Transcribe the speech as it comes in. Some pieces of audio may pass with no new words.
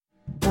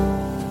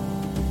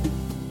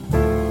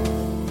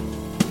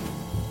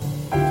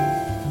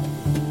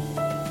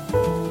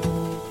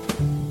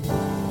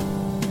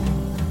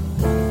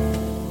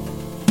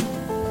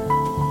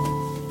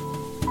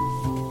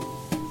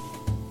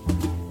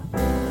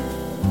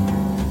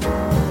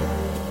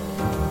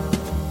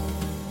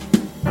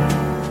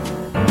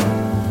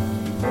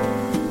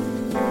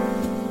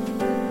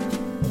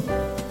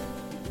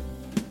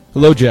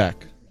Hello,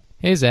 Jack.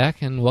 Hey,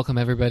 Zach, and welcome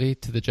everybody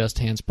to the Just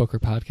Hands Poker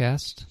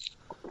Podcast.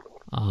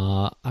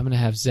 I'm going to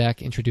have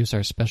Zach introduce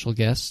our special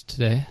guest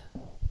today.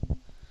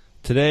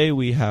 Today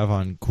we have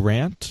on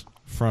Grant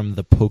from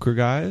the Poker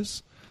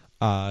Guys.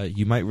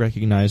 You might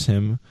recognize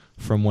him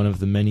from one of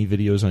the many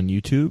videos on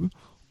YouTube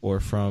or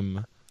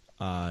from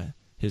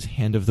his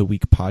Hand of the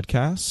Week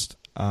podcast.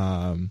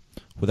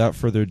 Without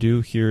further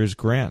ado, here's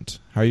Grant.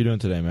 How are you doing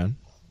today, man?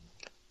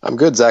 I'm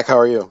good, Zach. How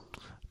are you?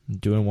 I'm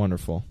doing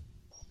wonderful.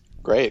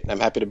 Great. I'm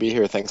happy to be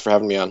here. Thanks for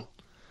having me on.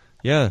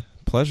 Yeah,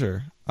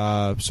 pleasure.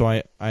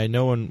 So I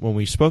know when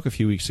we spoke a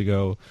few weeks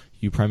ago,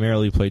 you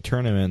primarily play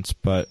tournaments,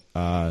 but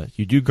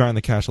you do grind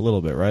the cash a little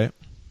bit, right?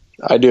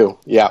 I do,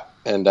 yeah.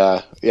 And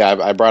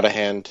I brought a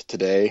hand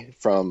today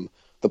from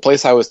the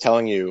place I was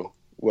telling you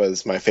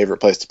was my favorite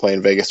place to play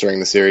in Vegas during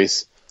the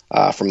series,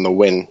 from the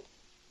Wynn.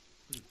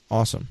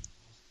 Awesome.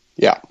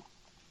 Yeah.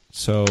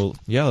 So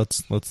yeah,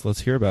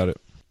 let's hear about it.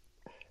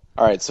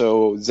 All right,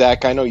 so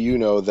Zach, I know you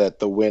know that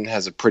the Wynn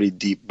has a pretty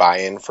deep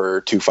buy-in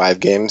for 2-5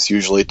 games,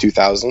 usually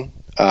 2,000.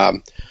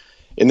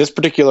 In this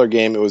particular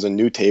game, it was a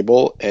new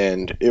table,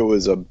 and it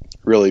was a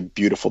really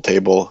beautiful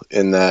table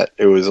in that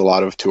it was a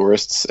lot of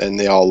tourists, and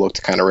they all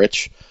looked kind of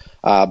rich.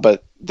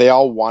 But they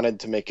all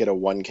wanted to make it a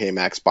 1K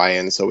max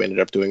buy-in, so we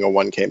ended up doing a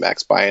 1K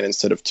max buy-in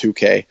instead of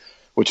 2K,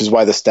 which is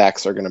why the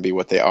stacks are going to be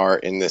what they are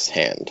in this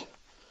hand.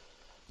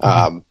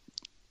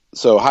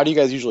 So how do you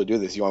guys usually do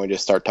this? You want me to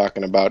just start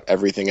talking about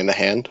everything in the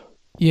hand?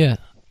 Yeah.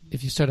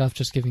 If you start off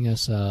just giving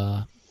us,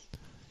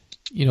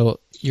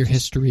 your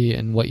history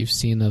and what you've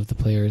seen of the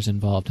players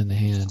involved in the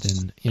hand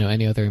and,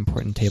 any other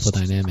important table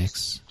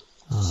dynamics.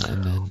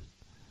 And then,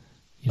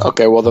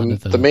 okay, well,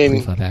 the main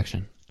pre-flop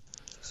action.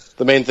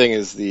 The main thing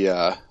is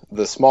the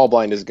small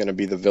blind is going to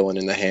be the villain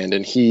in the hand,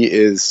 and he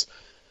is...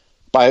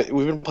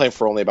 We've been playing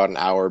for only about an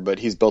hour, but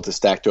he's built his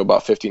stack to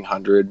about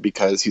 1,500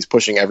 because he's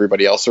pushing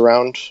everybody else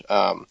around.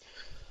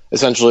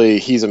 Essentially,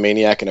 he's a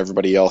maniac and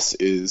everybody else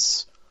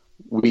is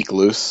weak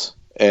loose,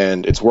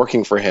 and it's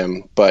working for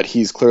him, but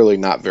he's clearly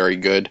not very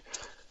good.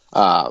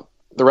 The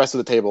rest of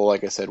the table,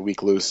 like I said,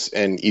 weak loose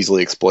and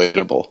easily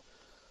exploitable.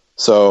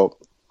 So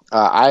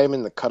I am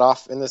in the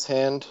cutoff in this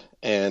hand,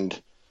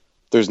 and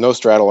there's no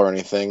straddle or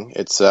anything.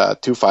 It's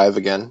 2-5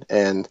 again,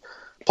 and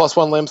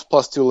 +1 limps,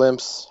 +2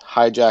 limps,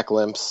 hijack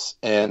limps,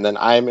 and then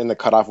I'm in the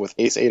cutoff with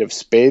ace-8 of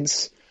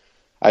spades.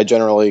 I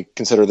generally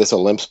consider this a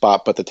limp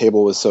spot, but the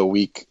table was so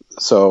weak,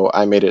 so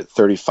I made it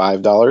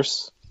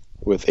 $35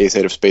 with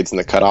ace-8 of spades in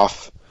the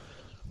cutoff.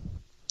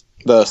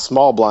 The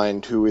small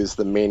blind, who is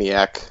the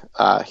maniac,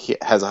 he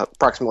has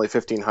approximately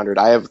 1,500.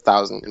 I have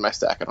 1,000 in my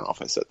stack. I don't know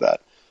if I said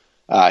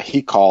that.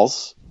 He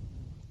calls,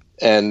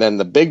 and then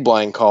the big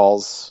blind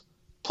calls,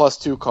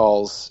 +2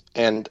 calls,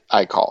 and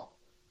I call.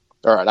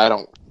 All right, I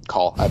don't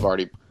call. I've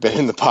already been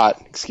in the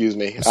pot. Excuse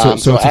me. So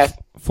it's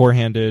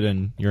four-handed,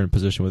 and you're in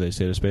position with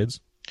ace-8 of spades?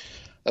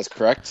 That's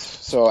correct.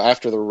 So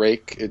after the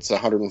rake, it's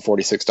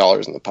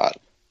 $146 in the pot.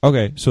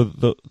 Okay,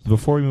 so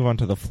before we move on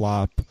to the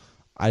flop,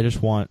 I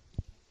just want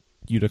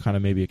you to kind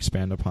of maybe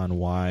expand upon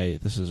why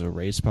this is a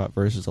raise spot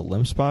versus a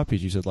limp spot,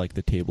 because you said like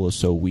the table is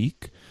so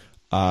weak.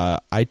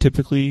 I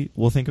typically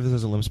will think of this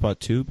as a limp spot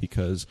too,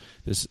 because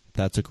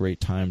that's a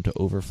great time to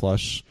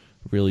overflush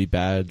really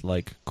bad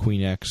like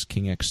Queen X,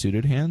 King X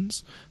suited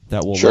hands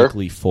that will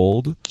likely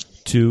fold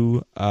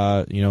to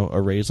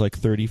a raise like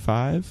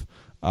 35.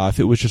 If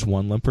it was just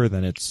one limper,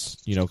 then it's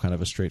kind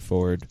of a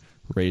straightforward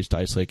raise to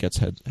isolate, gets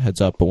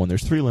heads up. But when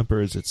there's three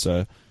limpers, it's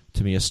to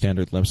me a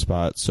standard limp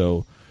spot.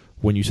 So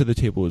when you said the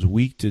table was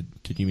weak, did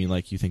you mean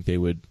like you think they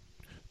would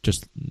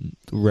just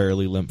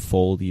rarely limp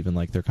fold, even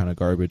like they're kind of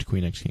garbage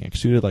Queen X, King X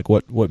suited? Like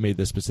what made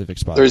this specific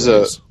spot? There's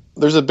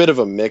a bit of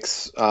a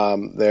mix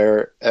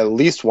there. At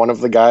least one of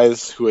the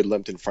guys who had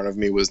limped in front of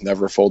me was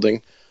never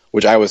folding,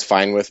 which I was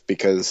fine with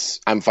because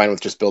I'm fine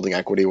with just building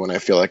equity when I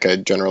feel like I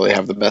generally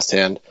have the best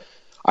hand.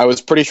 I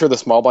was pretty sure the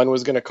small blind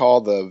was going to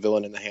call the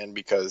villain in the hand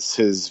because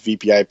his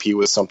VPIP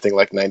was something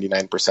like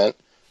 99%.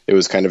 It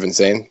was kind of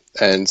insane.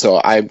 And so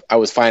I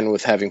was fine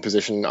with having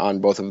position on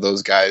both of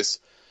those guys.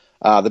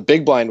 The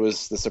big blind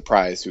was the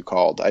surprise who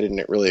called. I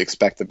didn't really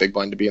expect the big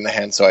blind to be in the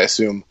hand, so I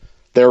assume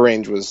their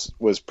range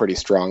was pretty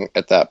strong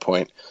at that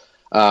point.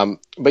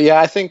 But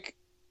yeah, I think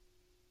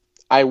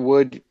I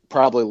would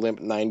probably limp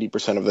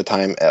 90% of the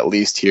time at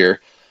least here.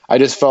 I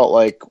just felt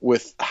like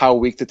with how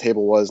weak the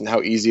table was and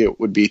how easy it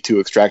would be to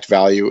extract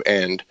value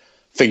and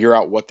figure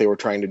out what they were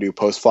trying to do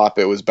post-flop,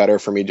 it was better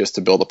for me just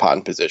to build a pot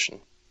in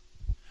position.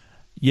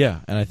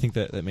 Yeah, and I think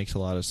that makes a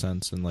lot of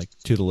sense. And like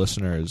to the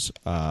listeners,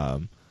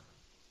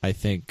 I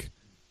think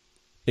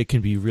it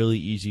can be really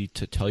easy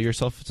to tell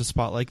yourself it's a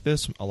spot like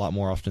this a lot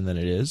more often than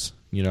it is,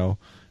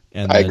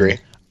 And I agree.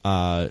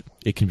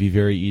 It can be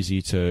very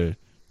easy to,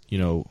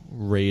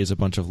 raise a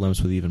bunch of limps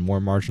with even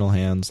more marginal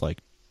hands like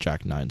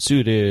Jack 9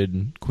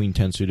 suited, Queen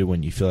 10 suited,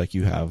 when you feel like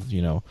you have,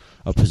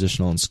 a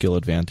positional and skill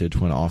advantage,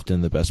 when often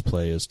the best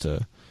play is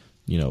to,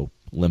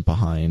 limp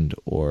behind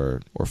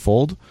or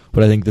fold.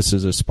 But I think this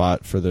is a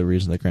spot for the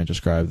reason that Grant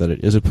described, that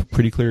it is a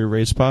pretty clear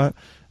raise spot.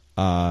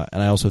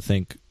 And I also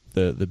think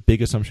the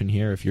big assumption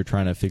here, if you're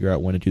trying to figure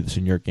out when to do this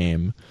in your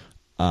game,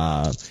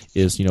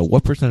 is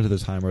what percentage of the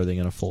time are they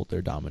going to fold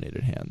their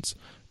dominated hands?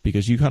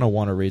 Because you kind of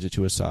want to raise it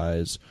to a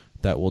size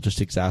that will just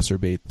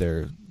exacerbate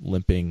their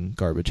limping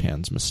garbage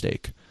hands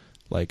mistake.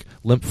 Like,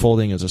 limp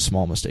folding is a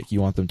small mistake.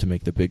 You want them to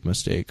make the big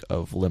mistake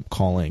of limp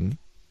calling,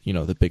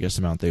 the biggest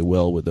amount they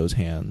will with those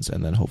hands,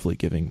 and then hopefully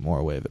giving more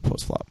away of it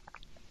post flop.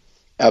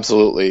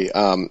 Absolutely.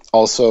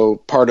 Also,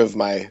 part of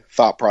my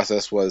thought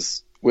process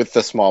was with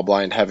the small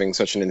blind having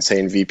such an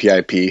insane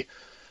VPIP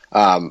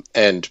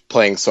and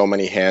playing so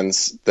many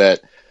hands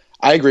that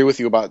I agree with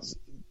you about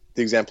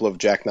the example of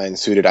Jack 9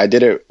 suited. I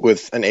did it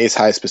with an ace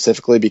high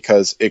specifically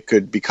because it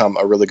could become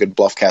a really good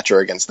bluff catcher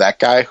against that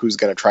guy who's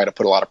going to try to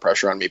put a lot of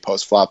pressure on me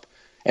post flop.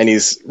 And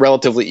he's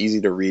relatively easy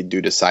to read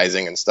due to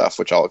sizing and stuff,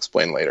 which I'll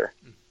explain later.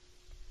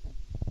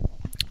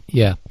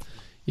 Yeah.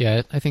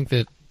 I think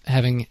that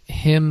having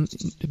him,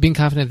 being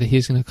confident that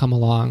he's going to come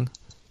along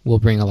will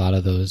bring a lot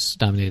of those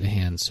dominated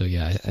hands. So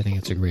yeah, I think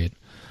it's a great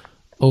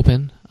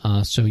open.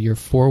 So you're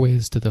 4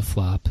 ways to the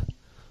flop.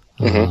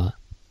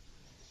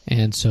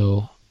 And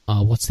so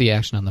what's the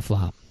action on the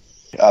flop?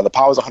 The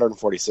pot was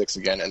 146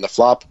 again, and the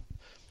flop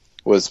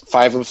was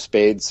 5 of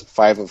spades,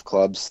 5 of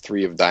clubs,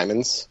 3 of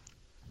diamonds.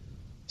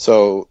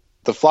 So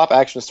the flop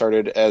action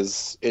started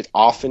as it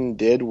often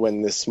did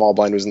when this small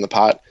blind was in the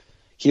pot.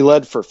 He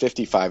led for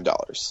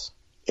 $55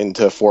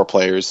 into 4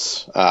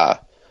 players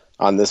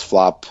on this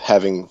flop,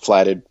 having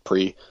flatted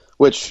pre,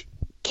 which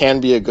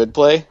can be a good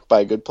play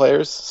by good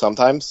players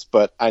sometimes,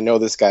 but I know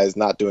this guy is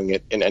not doing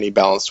it in any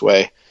balanced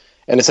way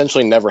and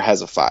essentially never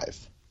has a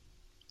 5.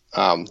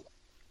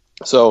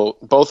 So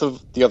both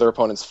of the other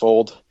opponents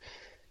fold,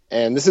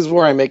 and this is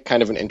where I make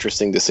kind of an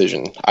interesting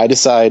decision. I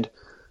decide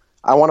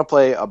I want to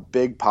play a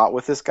big pot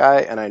with this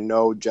guy, and I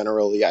know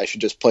generally I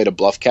should just play to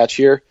bluff catch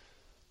here,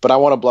 but I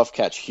want to bluff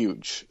catch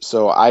huge,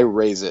 so I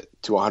raise it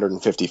to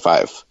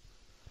 155.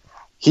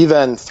 He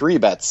then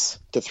 3-bets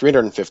to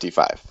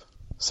 355.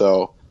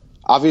 So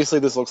obviously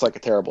this looks like a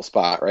terrible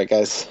spot, right,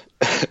 guys?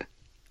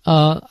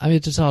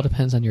 It just all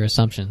depends on your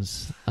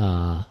assumptions.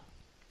 Yeah,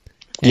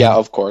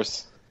 of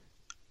course.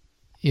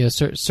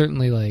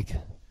 Certainly, like,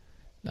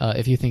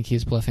 if you think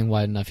he's bluffing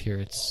wide enough here,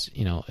 it's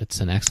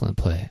an excellent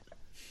play.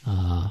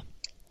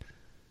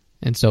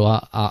 And so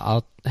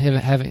I'll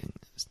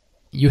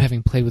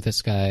having played with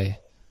this guy,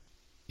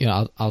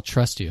 I'll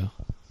trust you.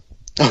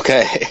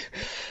 Okay.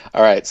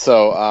 All right.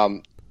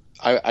 So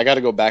I got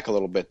to go back a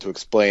little bit to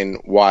explain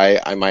why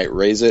I might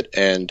raise it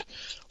and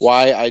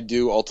why I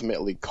do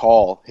ultimately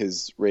call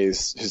his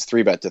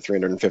 3-bet to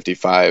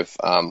 355.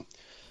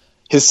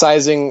 His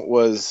sizing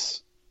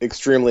was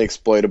extremely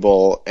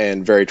exploitable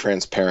and very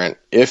transparent.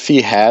 If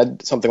he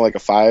had something like a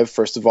 5,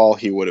 first of all,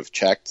 he would have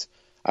checked.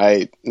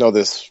 I know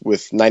this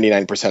with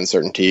 99%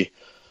 certainty.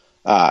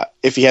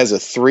 If he has a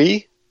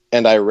 3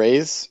 and I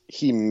raise,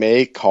 he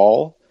may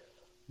call,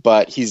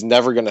 but he's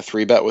never going to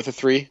 3-bet with a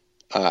 3.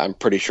 I'm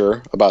pretty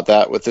sure about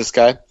that with this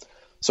guy.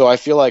 So I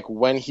feel like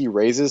when he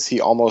raises,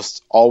 he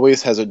almost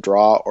always has a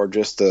draw or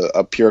just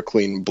a pure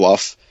clean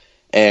bluff.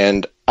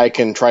 And I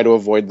can try to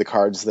avoid the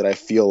cards that I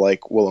feel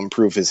like will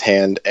improve his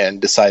hand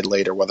and decide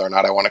later whether or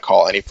not I want to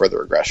call any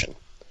further aggression.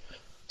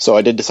 So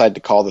I did decide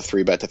to call the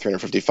 3-bet to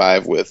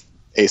 355 with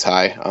ace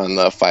high on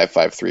the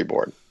 5-5-3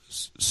 board.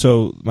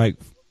 So my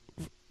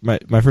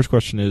first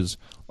question is,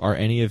 are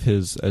any of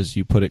his, as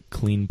you put it,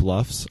 clean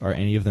bluffs, are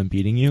any of them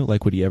beating you?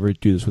 Like, would he ever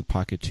do this with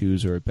pocket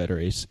 2s or a better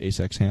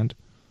ace-x hand?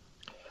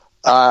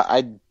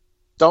 I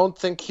don't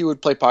think he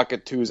would play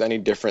pocket 2s any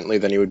differently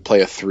than he would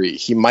play a 3.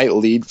 He might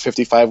lead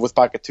 55 with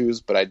pocket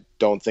 2s, but I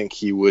don't think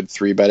he would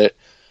 3-bet it.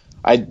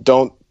 I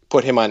don't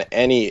put him on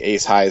any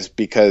ace highs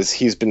because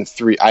he's been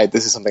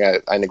this is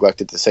something I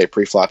neglected to say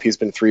pre-flop. He's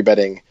been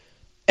 3-betting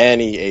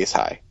any ace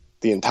high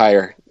the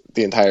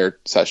entire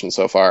session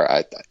so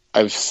far.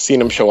 I've seen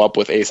him show up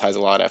with ace highs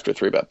a lot after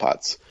 3-bet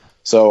pots.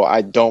 So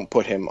I don't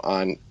put him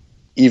on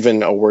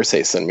even a worse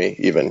ace than me,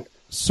 even.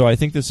 So I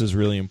think this is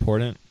really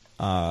important.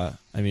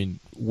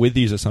 With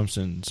these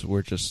assumptions,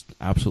 we're just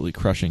absolutely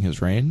crushing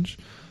his range.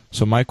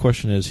 So my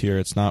question is here,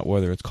 it's not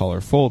whether it's call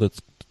or fold,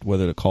 it's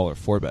whether to call or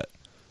 4-bet.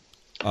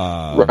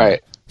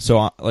 Right.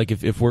 So,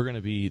 if we're going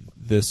to be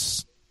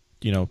this,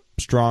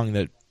 strong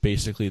that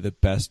basically the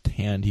best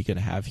hand he can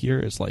have here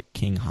is like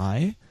king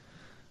high,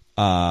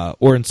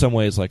 or in some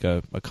ways like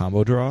a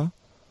combo draw,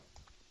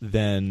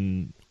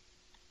 then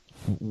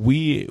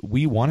we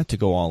want it to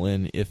go all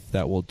in if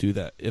that will do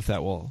that, if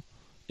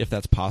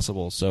that's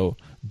possible. So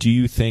do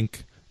you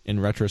think in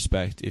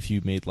retrospect, if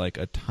you made like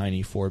a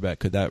tiny 4-bet,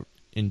 could that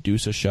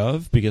induce a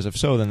shove? Because if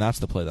so, then that's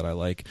the play that I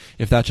like.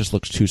 If that just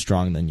looks too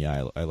strong, then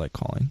yeah, I like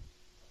calling.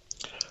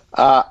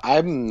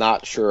 I'm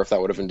not sure if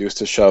that would have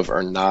induced a shove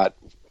or not.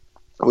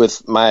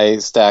 With my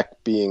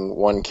stack being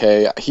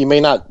 1K, he may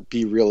not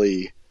be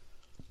really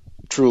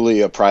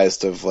truly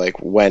apprised of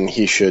like when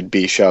he should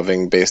be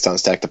shoving based on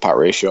stack to pot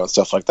ratio and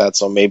stuff like that.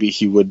 So maybe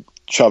he would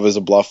shove as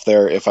a bluff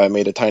there if I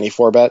made a tiny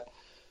 4-bet.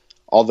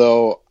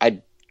 Although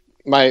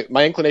my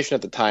inclination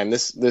at the time,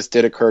 this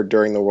did occur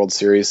during the World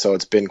Series, so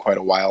it's been quite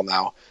a while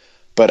now.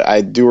 but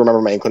I do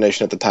remember my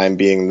inclination at the time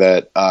being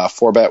that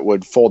 4-bet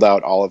would fold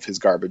out all of his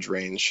garbage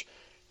range,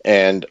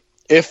 and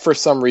if for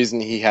some reason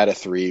he had a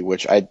 3,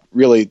 which I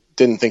really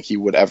didn't think he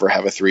would ever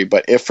have a 3,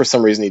 but if for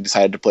some reason he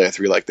decided to play a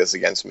 3 like this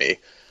against me,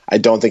 I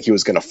don't think he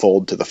was going to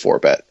fold to the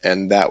 4-bet,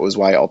 and that was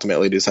why I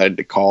ultimately decided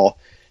to call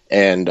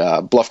and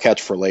bluff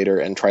catch for later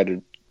and try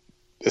to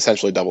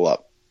essentially double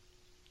up.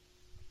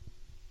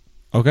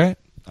 Okay.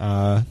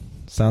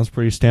 Sounds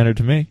pretty standard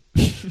to me.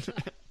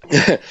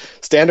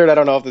 Standard, I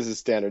don't know if this is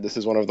standard. This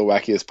is one of the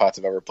wackiest pots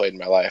I've ever played in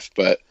my life,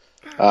 but...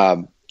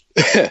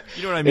 You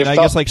know what I mean? I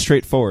guess like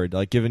straightforward.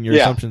 Like given your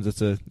assumptions,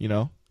 it's a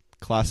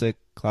classic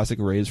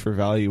raise for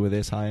value with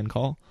ace high and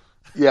call.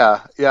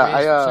 Yeah.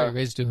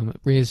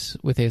 Raise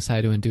with ace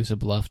high to induce a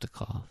bluff to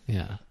call.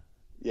 Yeah.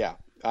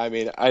 I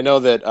mean, I know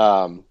that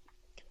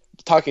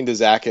talking to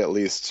Zach at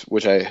least,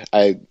 which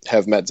I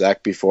have met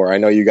Zach before. I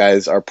know you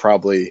guys are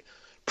probably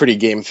pretty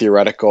game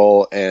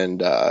theoretical and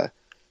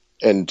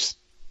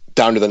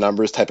down to the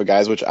numbers type of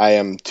guys, which I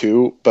am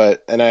too.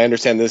 And I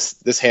understand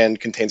this hand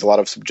contains a lot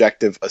of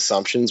subjective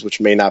assumptions, which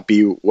may not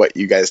be what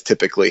you guys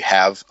typically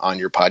have on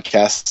your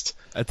podcast.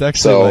 It's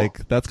actually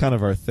that's kind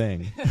of our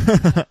thing.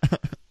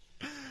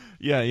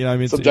 Yeah, I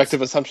mean,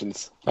 subjective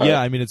assumptions.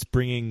 I mean, it's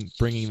bringing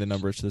the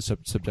numbers to the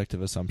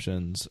subjective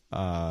assumptions.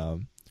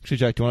 Actually,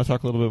 Jack, do you want to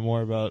talk a little bit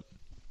more about?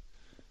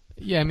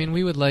 Yeah, I mean,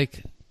 we would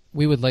like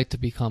to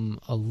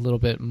become a little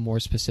bit more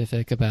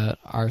specific about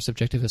our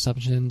subjective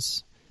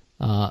assumptions.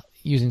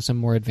 Using some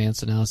more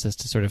advanced analysis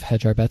to sort of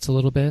hedge our bets a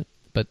little bit,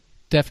 but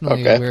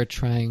definitely we're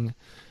trying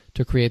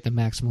to create the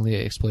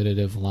maximally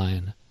exploitative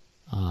line.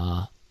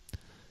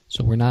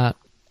 So we're not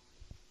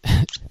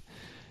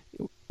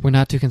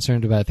too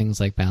concerned about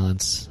things like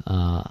balance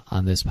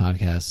on this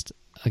podcast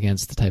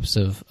against the types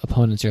of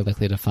opponents you're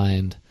likely to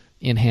find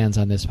in hands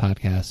on this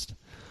podcast.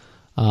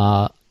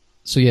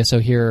 So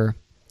here,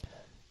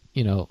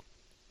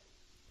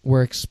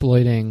 we're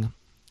exploiting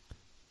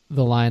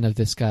the line of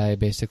this guy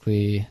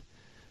basically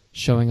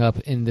showing up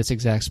in this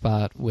exact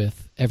spot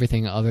with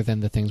everything other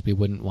than the things we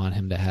wouldn't want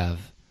him to have,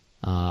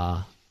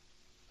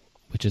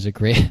 which is a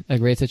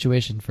great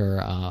situation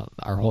for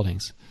our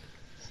holdings.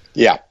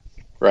 Yeah,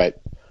 right.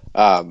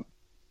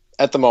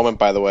 At the moment,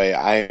 by the way,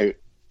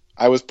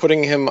 I was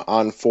putting him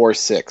on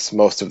 4-6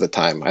 most of the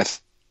time.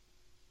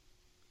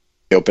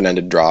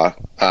 Open-ended draw,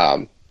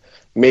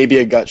 maybe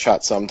a gut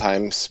shot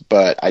sometimes,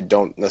 but I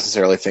don't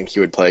necessarily think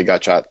he would play a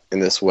gut shot in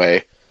this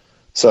way.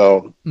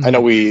 So I know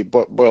we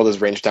boiled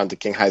his range down to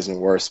king highs and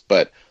worse,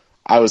 but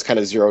I was kind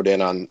of zeroed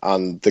in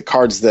on the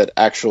cards that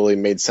actually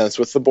made sense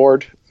with the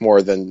board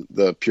more than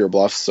the pure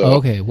bluffs. So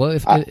okay, well,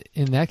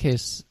 in that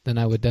case, then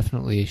I would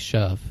definitely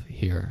shove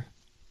here.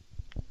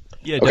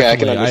 Yeah, okay, definitely. I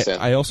can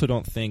understand. I also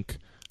don't think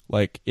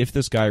if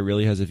this guy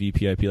really has a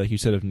VPIP, like you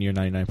said, of near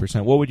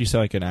 99%, what would you say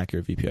like an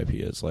accurate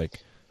VPIP is?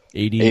 Like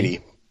 80? 80.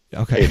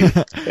 Okay.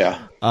 80.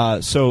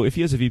 Yeah. So if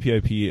he has a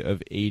VPIP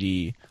of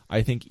 80,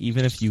 I think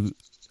even if you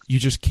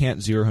just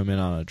can't zero him in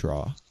on a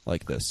draw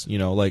like this.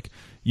 Like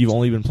you've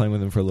only been playing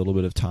with him for a little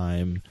bit of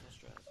time.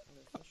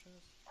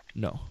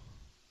 No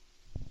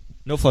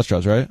flush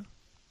draws, right?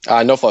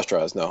 No flush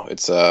draws. No,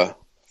 it's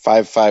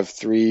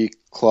 5-5-3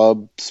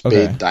 club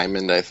spade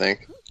diamond, I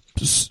think.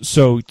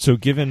 So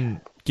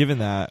given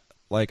that,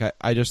 like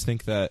I just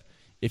think that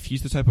if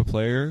he's the type of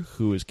player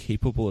who is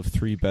capable of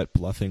 3-bet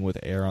bluffing with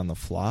air on the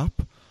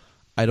flop,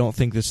 I don't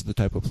think this is the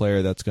type of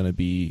player that's going to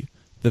be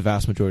the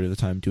vast majority of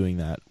the time doing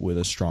that with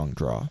a strong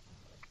draw.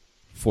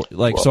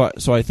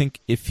 So I think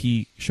if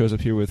he shows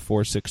up here with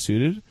 4-6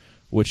 suited,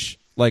 which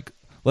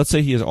let's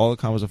say he has all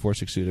the combos of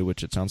 4-6 suited,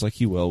 which it sounds like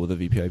he will with a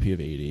VPIP of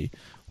 80.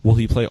 Will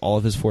he play all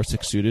of his 4-6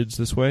 suiteds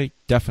this way?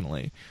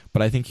 Definitely.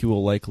 But I think he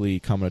will likely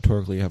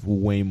combinatorically have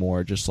way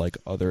more just like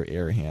other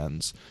air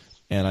hands.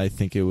 And I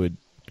think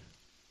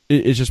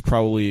it's just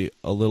probably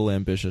a little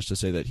ambitious to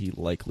say that he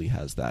likely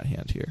has that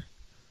hand here.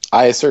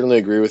 I certainly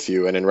agree with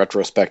you, and in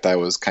retrospect, I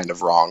was kind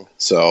of wrong.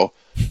 So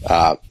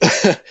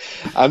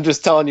I'm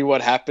just telling you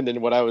what happened and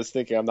what I was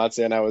thinking. I'm not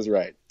saying I was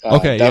right.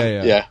 Okay,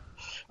 yeah.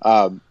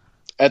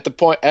 At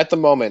the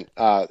moment,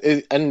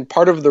 and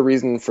part of the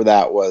reason for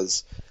that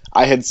was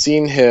I had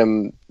seen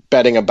him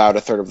betting about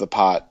a third of the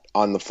pot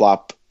on the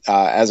flop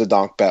as a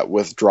donk bet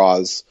with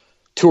draws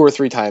 2 or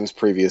 3 times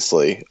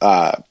previously.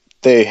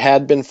 They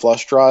had been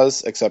flush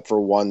draws, except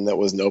for one that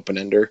was an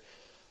open-ender.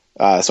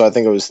 So I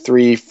think it was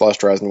 3 flush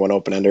draws and 1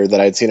 open-ender that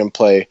I'd seen him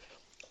play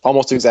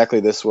almost exactly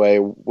this way.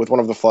 With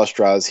one of the flush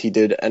draws, he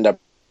did end up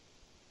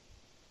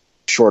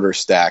shorter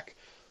stack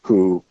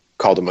who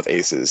called him with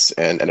aces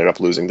and ended up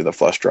losing to the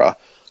flush draw.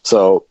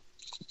 So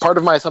part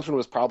of my assumption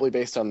was probably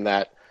based on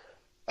that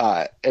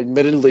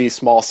admittedly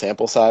small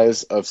sample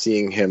size of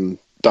seeing him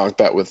donk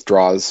bet with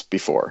draws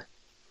before.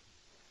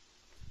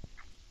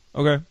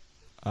 Okay.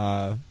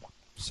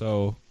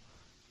 So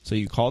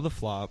you call the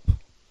flop.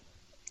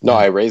 No,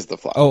 I raised the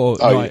flop.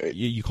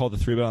 You called the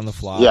 3-bet on the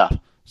flop. Yeah.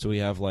 So we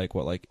have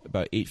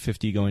about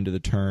 850 going to the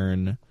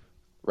turn.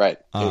 Right.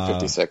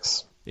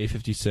 856.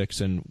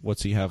 856, and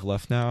what's he have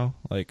left now?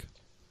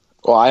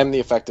 Well, I am the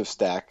effective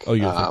stack. Oh,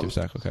 you're effective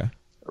stack. Okay.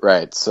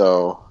 Right.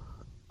 So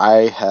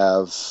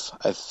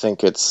I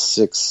think it's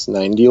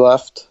 690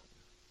 left,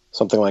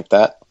 something like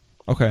that.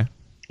 Okay.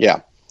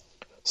 Yeah.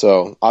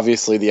 So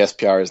obviously the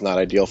SPR is not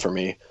ideal for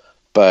me,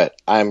 but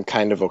I'm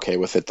kind of okay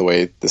with it the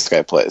way this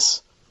guy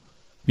plays.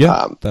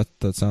 Yeah, that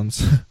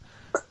sounds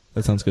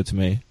that sounds good to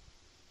me.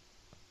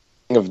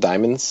 King of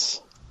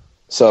Diamonds.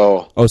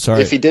 So Oh,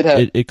 sorry. If he did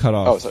have it cut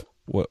off. Oh, sorry.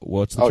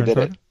 What's the turn did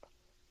card? it?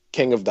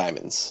 King of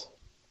Diamonds.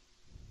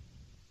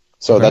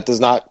 So Okay.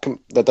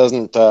 that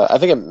doesn't. I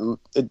think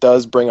it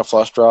does bring a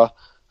flush draw.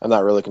 I'm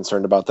not really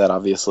concerned about that,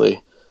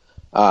 obviously.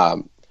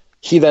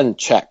 He then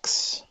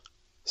checks.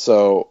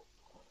 So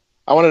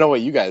I want to know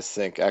what you guys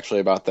think actually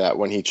about that.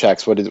 When he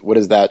checks, what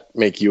does that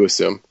make you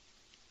assume?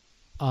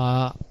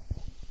 I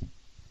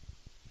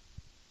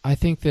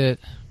think that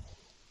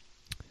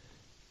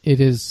it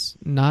is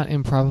not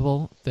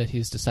improbable that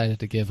he's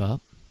decided to give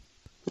up.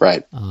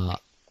 Right.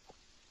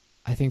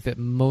 I think that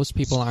most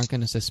people aren't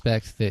going to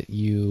suspect that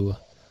you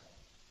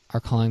are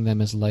calling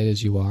them as light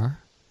as you are.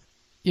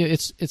 Yeah,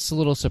 it's a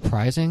little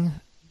surprising,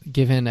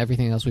 given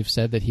everything else we've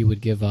said, that he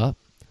would give up.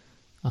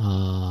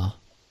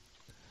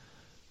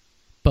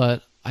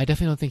 But I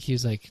definitely don't think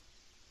he's like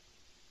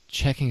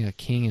checking a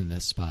king in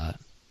this spot.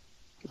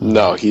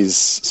 No, he's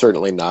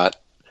certainly not.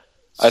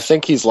 I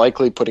think he's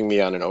likely putting me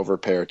on an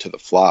overpair to the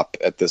flop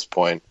at this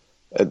point.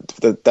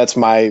 That's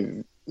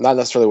not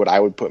necessarily what I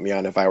would put me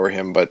on if I were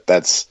him, but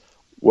that's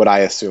what I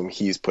assume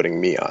he's putting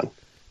me on.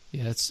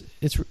 Yeah,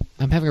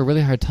 I'm having a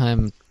really hard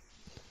time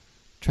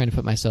trying to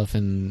put myself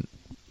in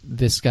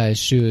this guy's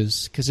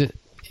shoes, because if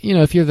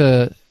you're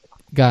the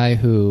guy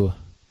who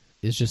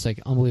is just like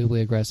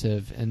unbelievably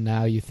aggressive, and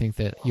now you think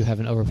that you have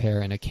an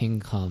overpair and a king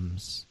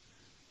comes,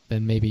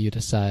 then maybe you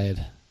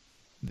decide,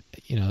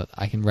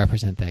 I can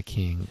represent that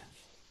king,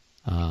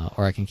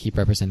 or I can keep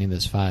representing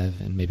this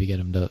 5 and maybe get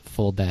him to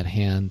fold that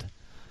hand.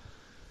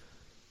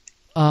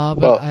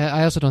 But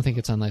I also don't think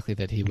it's unlikely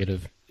that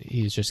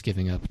he's just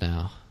giving up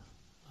now.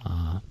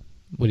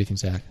 What do you think,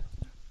 Zach?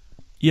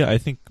 Yeah, I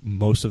think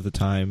most of the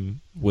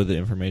time with the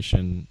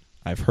information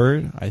I've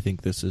heard, I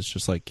think this is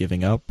just like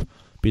giving up.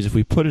 Because if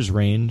we put his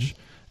range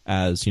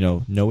as,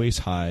 no ace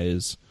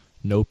highs,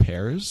 no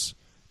pairs,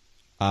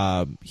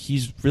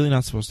 he's really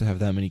not supposed to have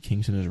that many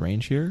kings in his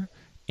range here.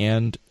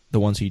 And the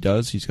ones he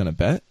does, he's going to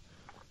bet.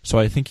 So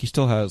I think he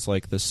still has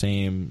like the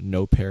same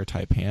no pair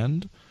type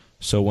hand.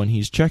 So when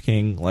he's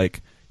checking,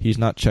 like, he's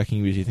not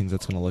checking because he thinks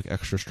that's going to look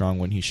extra strong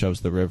when he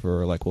shoves the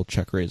river, or like will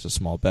check raise a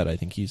small bet. I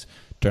think he's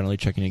generally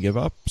checking to give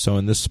up. So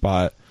in this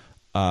spot,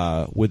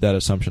 with that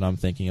assumption, I'm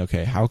thinking,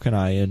 okay, how can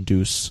I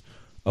induce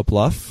a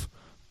bluff?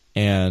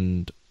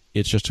 And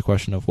it's just a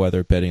question of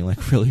whether betting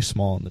like really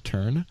small on the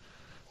turn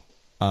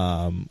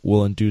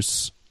will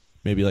induce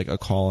maybe like a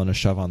call and a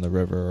shove on the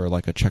river, or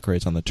like a check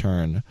raise on the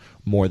turn,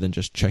 more than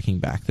just checking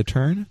back the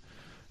turn.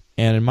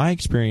 And in my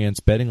experience,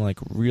 betting like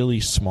really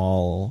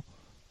small,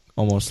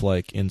 almost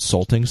like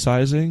insulting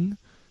sizing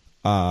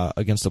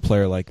against a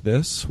player like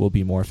this will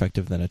be more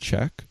effective than a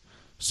check.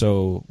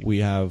 So we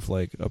have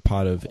like a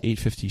pot of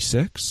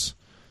 856.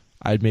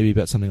 I'd maybe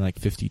bet something like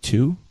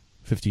 52,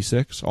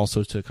 56,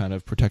 also to kind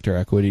of protect our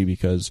equity,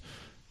 because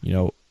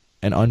an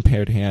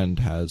unpaired hand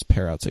has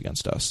pair outs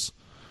against us.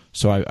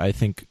 So I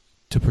think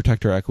to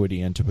protect our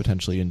equity and to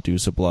potentially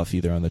induce a bluff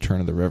either on the turn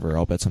of the river,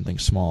 I'll bet something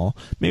small.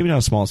 Maybe not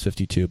as small as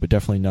 52, but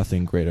definitely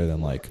nothing greater than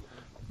like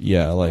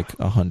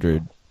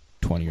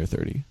 120 or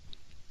 30.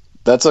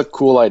 That's a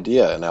cool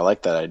idea, and I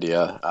like that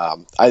idea.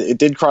 It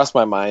did cross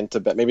my mind to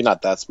bet, maybe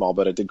not that small,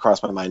 but it did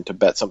cross my mind to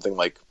bet something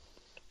like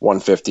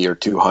 150 or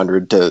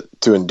 200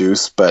 to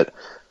induce, but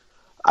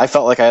I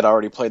felt like I had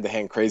already played the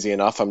hand crazy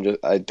enough.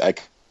 I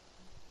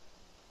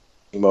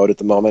mode at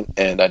the moment,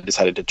 and I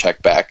decided to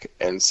check back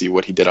and see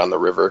what he did on the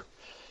river.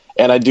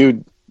 And I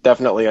do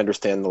definitely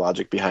understand the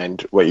logic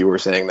behind what you were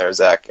saying there,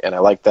 Zach, and I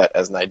like that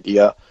as an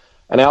idea.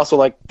 And I also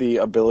like the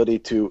ability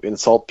to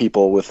insult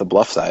people with a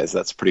bluff size.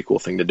 That's a pretty cool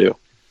thing to do.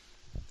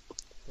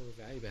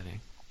 Value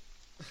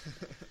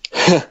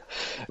betting.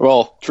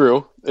 Well,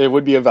 true. It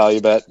would be a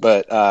value bet,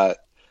 but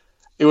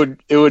it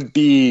would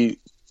be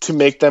to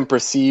make them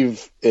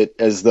perceive it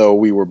as though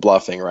we were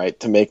bluffing, right?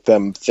 To make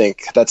them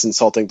think that's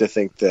insulting to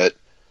think that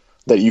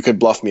you could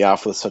bluff me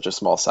off with such a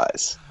small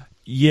size.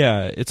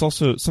 Yeah, it's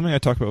also something I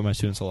talk about with my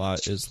students a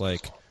lot is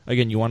like,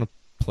 again, you want to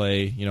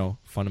play,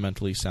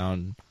 fundamentally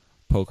sound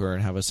poker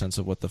and have a sense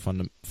of what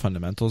the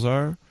fundamentals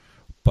are,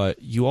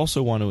 but you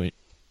also want to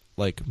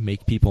like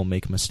make people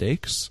make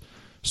mistakes.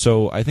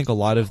 So I think a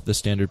lot of the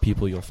standard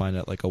people you'll find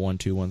at like a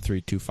 1-2,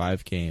 1-3,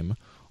 2-5 game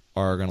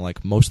are going to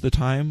like most of the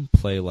time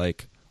play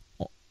like,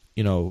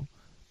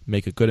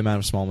 make a good amount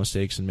of small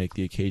mistakes and make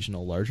the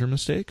occasional larger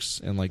mistakes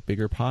in like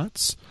bigger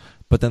pots.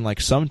 But then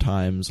like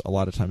sometimes, a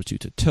lot of times due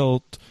to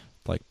tilt,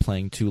 like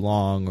playing too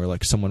long or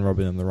like someone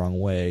rubbing them the wrong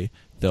way,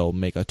 they'll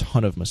make a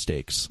ton of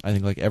mistakes. I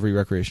think like every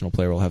recreational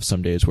player will have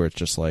some days where it's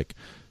just like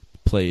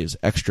plays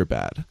extra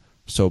bad.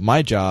 So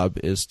my job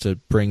is to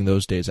bring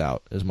those days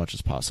out as much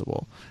as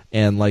possible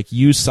and like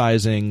use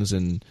sizings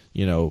and,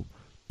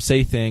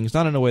 say things,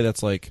 not in a way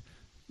that's like,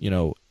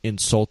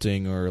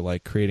 insulting or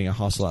like creating a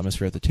hostile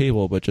atmosphere at the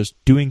table, but just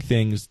doing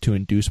things to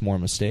induce more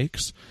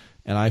mistakes.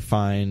 And I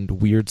find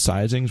weird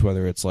sizings,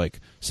 whether it's like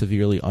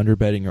severely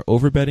underbetting or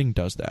overbetting,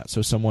 does that.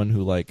 So someone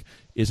who like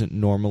isn't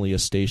normally a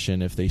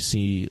station, if they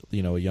see,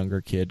 you know, a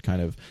younger kid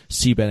kind of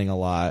c-betting a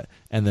lot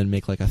and then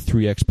make like a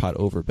 3x pot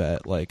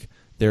overbet, like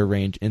their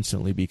range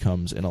instantly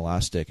becomes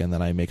inelastic, and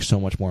then I make so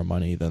much more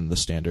money than the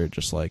standard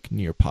just like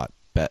near pot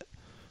bet.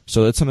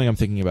 So that's something I'm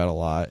thinking about a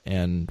lot,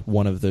 and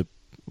one of the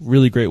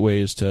really great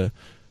ways to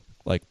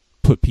like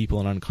put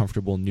people in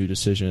uncomfortable new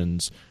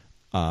decisions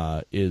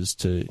is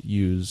to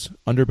use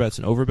underbets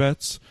and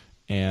overbets,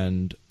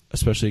 and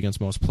especially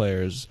against most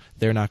players,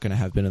 they're not going to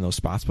have been in those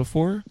spots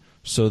before.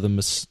 So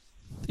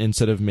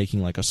instead of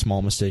making like a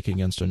small mistake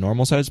against a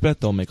normal size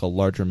bet, they'll make a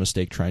larger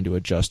mistake trying to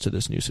adjust to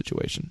this new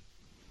situation.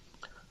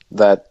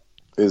 That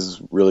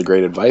is really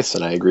great advice,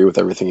 and I agree with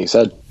everything you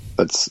said.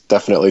 That's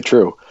definitely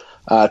true.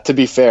 To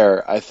be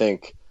fair, I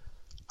think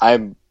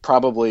I'm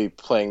probably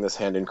playing this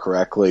hand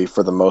incorrectly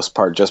for the most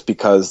part, just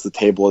because the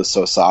table is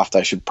so soft.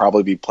 I should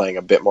probably be playing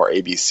a bit more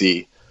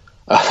ABC.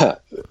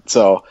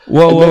 So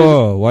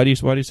whoa! Why do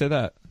you say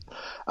that?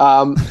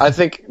 I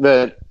think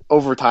that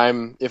over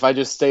time, if I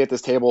just stay at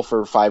this table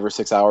for 5 or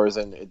 6 hours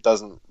and it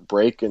doesn't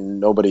break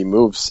and nobody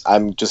moves,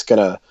 I'm just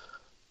gonna.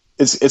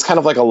 It's kind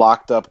of like a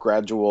locked up,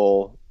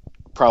 gradual,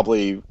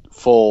 probably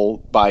full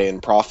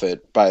buy-in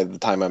profit by the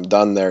time I'm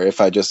done there.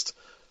 If I just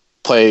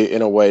play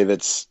in a way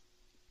that's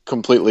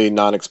completely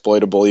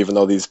non-exploitable, even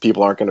though these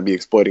people aren't going to be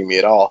exploiting me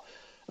at all.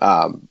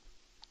 I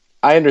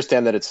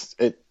understand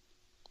that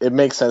it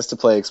makes sense to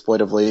play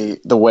exploitively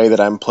the way that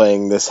I'm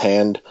playing this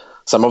hand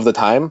some of the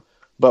time,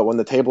 but when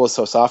the table is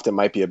so soft, it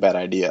might be a bad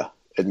idea,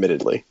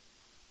 admittedly.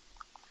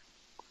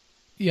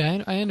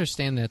 Yeah, I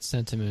understand that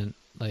sentiment.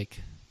 Like,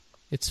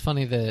 it's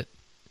funny that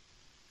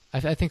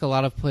I think a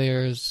lot of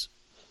players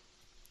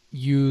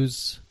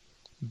use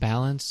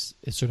balance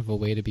as sort of a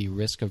way to be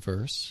risk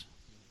averse.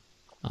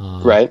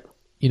 Right.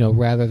 You know,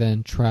 rather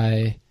than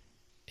try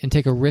and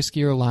take a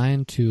riskier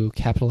line to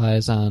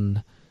capitalize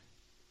on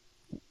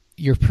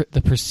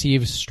the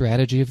perceived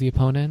strategy of the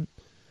opponent,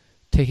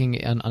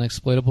 taking an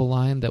unexploitable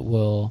line that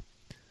will,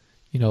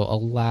 you know,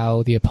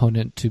 allow the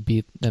opponent to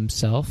beat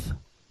themselves,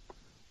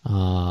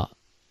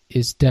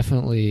 is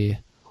definitely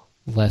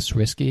less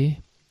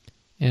risky.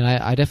 And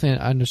I definitely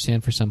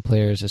understand for some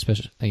players,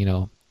 especially, you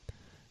know,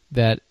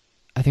 that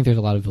I think there's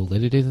a lot of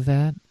validity to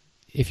that.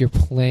 If you're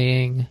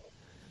playing...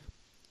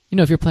 You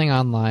know, if you're playing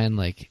online,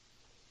 like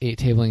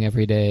 8-tabling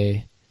every day,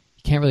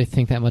 you can't really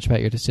think that much about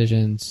your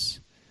decisions.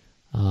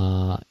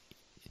 You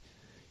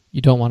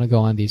don't want to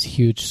go on these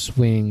huge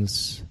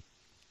swings.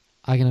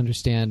 I can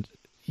understand,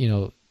 you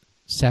know,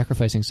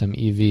 sacrificing some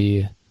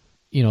EV,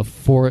 you know,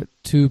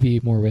 to be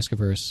more risk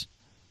averse.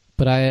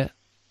 But I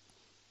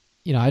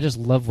just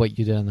love what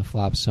you did on the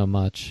flop so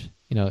much.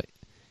 You know,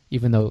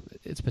 even though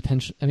it's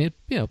potential. I mean,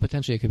 you know,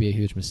 potentially it could be a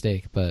huge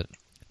mistake, but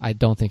I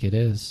don't think it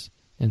is.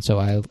 And so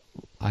I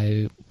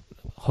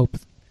hope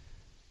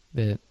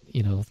that,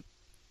 you know,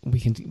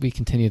 we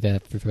continue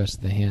that for the rest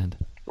of the hand.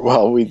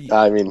 Well,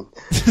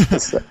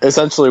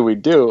 essentially we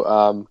do.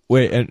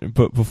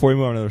 But before we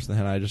move on to the rest of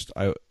the hand,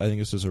 I think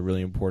this is a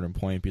really important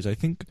point, because I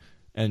think,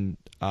 and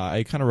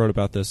I kind of wrote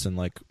about this in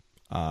like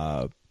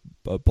a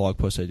blog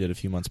post I did a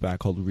few months back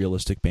called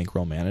Realistic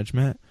Bankroll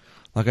Management.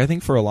 Like, I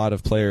think for a lot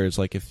of players,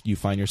 like if you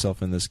find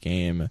yourself in this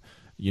game,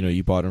 you know,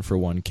 you bought him for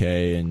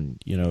 $1,000 and,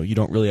 you know, you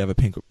don't really have a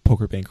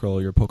poker bankroll.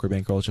 Your poker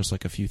bankroll is just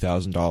like a few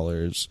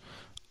 $1,000s.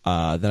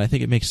 Then I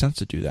think it makes sense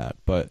to do that.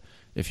 But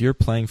if you're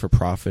playing for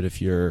profit,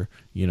 if you're,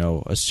 you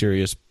know, a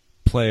serious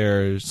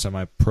player,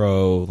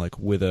 semi-pro, like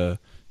with a,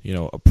 you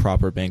know, a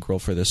proper bankroll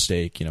for the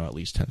stake, you know, at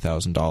least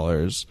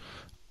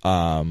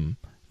 $10,000,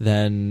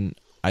 then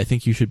I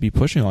think you should be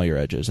pushing all your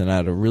edges. And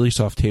at a really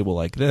soft table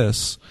like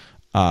this,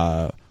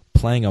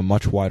 playing a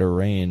much wider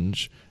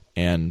range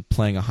and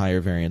playing a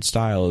higher variance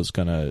style is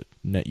going to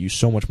net you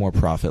so much more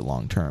profit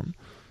long term.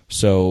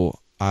 So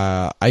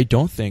I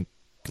don't think,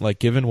 like,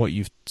 given what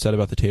you've said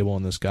about the table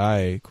and this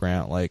guy,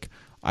 Grant, like,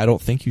 I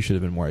don't think you should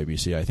have been more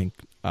ABC. I think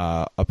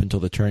up until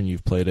the turn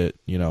you've played it,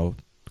 you know,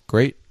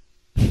 great.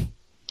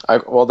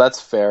 Well,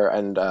 that's fair,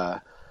 and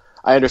I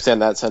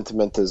understand that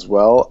sentiment as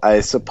well.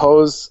 I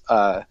suppose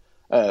an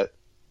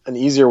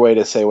easier way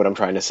to say what I'm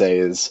trying to say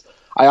is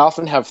I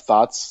often have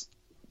thoughts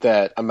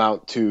that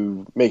amount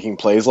to making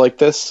plays like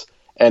this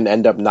and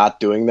end up not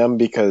doing them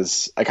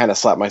because I kind of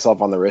slap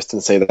myself on the wrist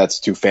and say that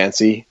that's too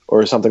fancy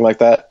or something like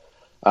that.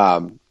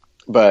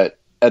 But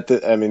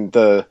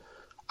the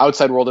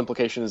outside world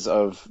implications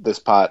of this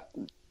pot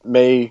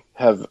may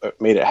have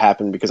made it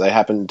happen because I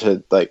happened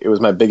to, like, it was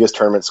my biggest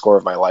tournament score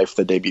of my life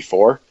the day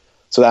before.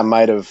 So that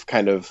might have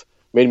kind of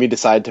made me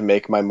decide to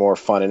make my more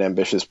fun and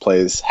ambitious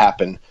plays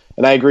happen.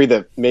 And I agree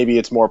that maybe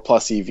it's more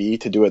plus EV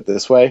to do it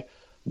this way.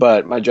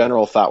 But my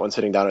general thought when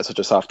sitting down at such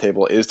a soft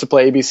table is to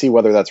play ABC.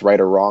 Whether that's right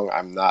or wrong,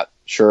 I'm not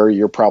sure.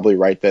 You're probably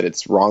right that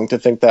it's wrong to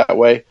think that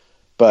way.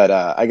 But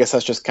I guess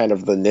that's just kind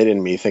of the nit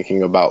in me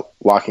thinking about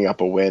locking up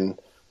a win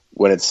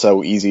when it's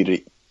so easy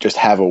to just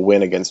have a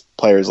win against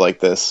players like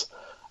this.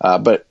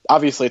 But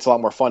obviously, it's a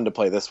lot more fun to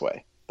play this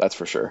way. That's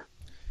for sure,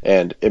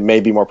 and it may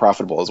be more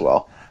profitable as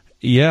well.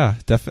 Yeah,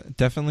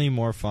 definitely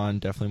more fun,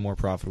 definitely more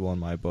profitable in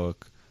my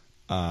book.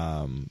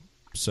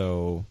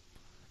 So,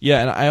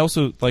 yeah, and I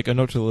also, like, a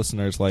note to the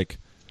listeners, like,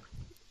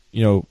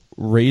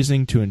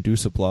 raising to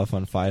induce a bluff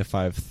on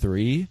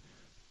 5-5-3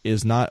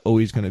 is not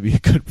always going to be a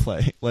good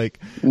play. Like,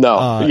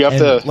 no, you have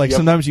to. Like,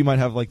 sometimes you might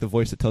have, like, the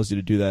voice that tells you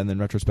to do that, and then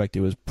in retrospect,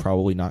 it was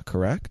probably not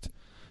correct.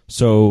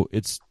 So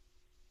it's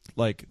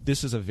like,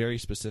 this is a very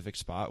specific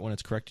spot when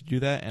it's correct to do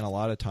that, and a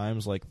lot of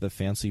times, like, the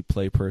fancy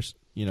play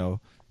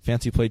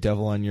fancy play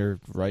devil on your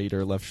right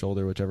or left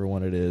shoulder, whichever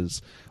one it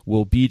is,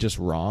 will be just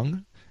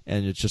wrong,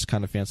 and it's just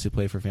kind of fancy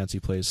play for fancy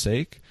play's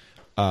sake.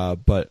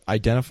 But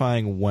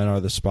identifying when are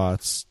the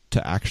spots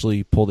to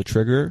actually pull the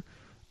trigger,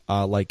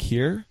 like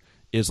here,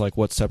 is like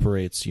what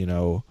separates,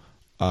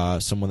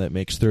 someone that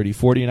makes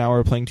 30-40 an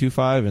hour playing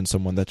 2-5 and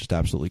someone that just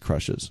absolutely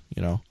crushes,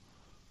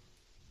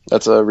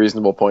 That's a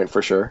reasonable point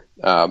for sure.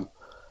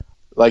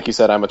 Like you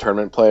said, I'm a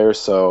tournament player,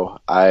 so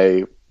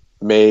I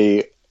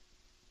may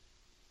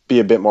be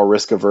a bit more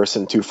risk averse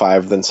in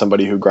 2-5 than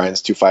somebody who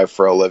grinds 2-5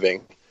 for a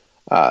living.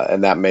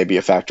 And that may be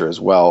a factor as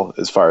well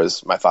as far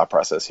as my thought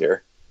process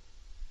here.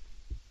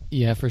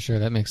 Yeah, for sure.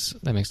 That makes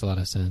a lot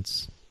of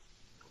sense.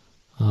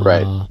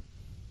 Right.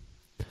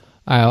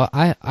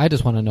 I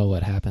just want to know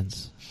what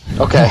happens.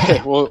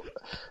 Okay. Well,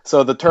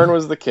 so the turn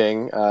was the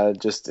king.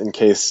 Just in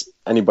case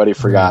anybody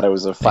forgot, it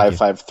was a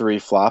 5-5-3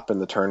 flop,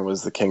 and the turn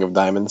was the king of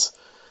diamonds.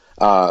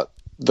 The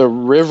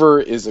river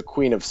is a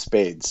queen of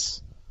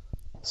spades,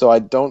 so I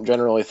don't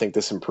generally think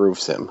this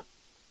improves him.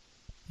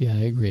 Yeah,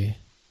 I agree.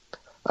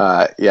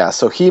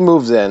 So he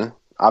moves in,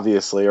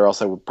 obviously, or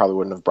else I probably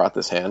wouldn't have brought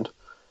this hand.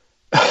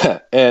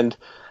 And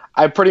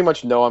I pretty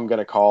much know I'm going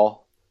to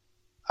call.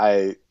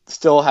 I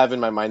still have in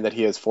my mind that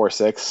he has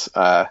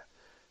 4-6,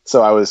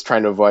 so I was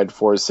trying to avoid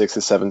 4s, 6s,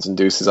 7s, and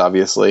deuces,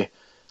 obviously,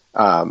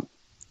 and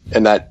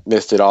that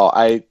missed it all.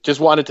 I just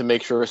wanted to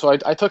make sure, so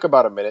I took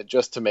about a minute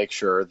just to make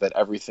sure that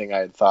everything I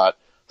had thought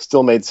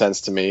still made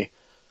sense to me,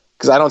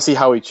 because I don't see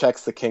how he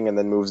checks the king and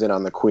then moves in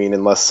on the queen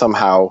unless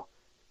somehow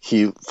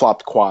he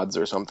flopped quads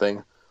or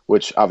something,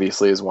 which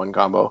obviously is one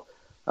combo.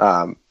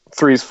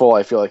 Threes full,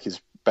 I feel like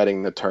he's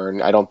betting the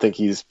turn. I don't think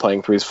he's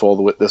playing threes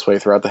full this way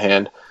throughout the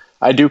hand.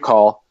 I do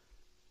call.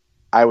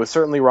 I was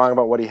certainly wrong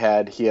about what he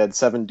had. He had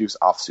 7 deuce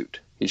offsuit.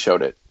 He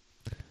showed it.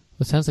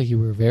 It sounds like you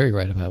were very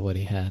right about what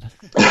he had.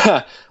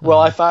 Well,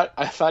 I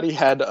thought he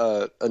had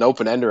an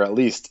open ender at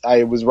least.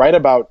 I was right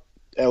about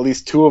at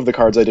least 2 of the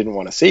cards I didn't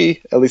want to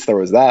see. At least there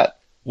was that.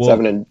 Well,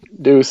 7 and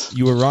deuce.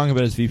 You were wrong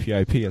about his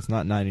VPIP. It's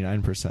not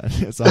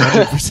 99%. It's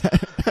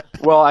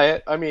 100%. Well,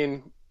 I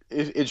mean,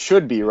 it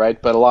should be,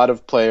 right? But a lot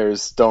of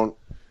players don't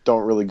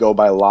really go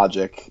by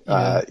logic.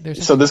 Yeah,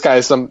 so this guy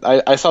is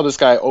I saw this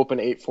guy open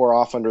 8-4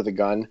 off under the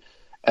gun,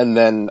 and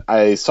then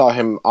I saw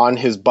him on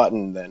his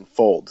button then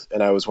fold,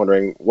 and I was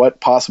wondering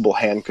what possible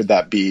hand could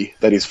that be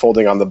that he's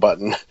folding on the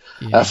button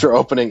after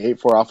opening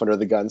 8-4 off under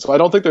the gun. So I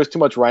don't think there's too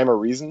much rhyme or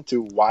reason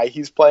to why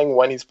he's playing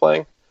when he's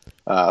playing.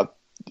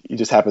 He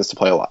just happens to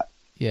play a lot.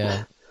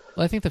 Yeah.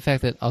 Well, I think the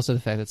fact that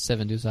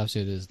 7 deuce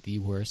offsuit is the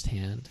worst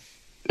hand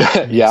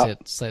makes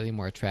it slightly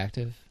more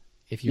attractive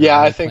if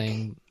you're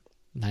playing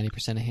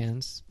 90% of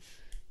hands.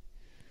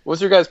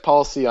 What's your guys'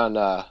 policy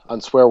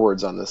on swear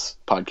words on this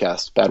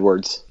podcast? Bad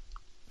words?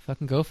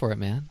 Fucking go for it,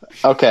 man.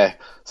 Okay.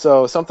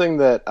 So something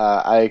that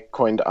I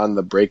coined on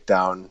the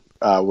breakdown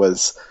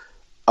was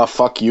a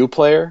fuck you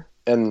player.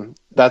 And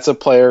that's a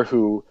player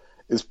who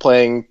is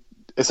playing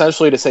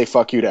essentially to say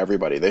fuck you to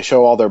everybody. They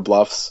show all their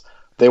bluffs.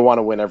 They want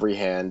to win every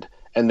hand.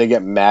 And they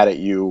get mad at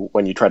you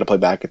when you try to play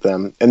back at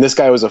them. And this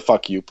guy was a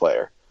fuck you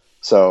player.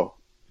 So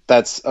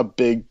that's a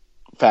big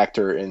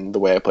factor in the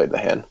way I played the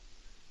hand.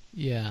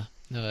 Yeah.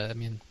 No, I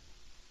mean,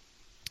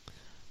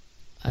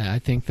 I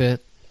think that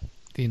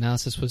the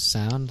analysis was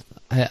sound.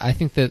 I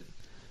think that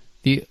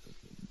the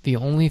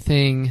only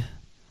thing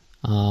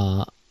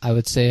I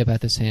would say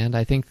about this hand,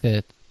 I think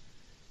that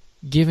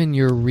given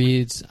your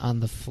reads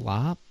on the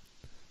flop,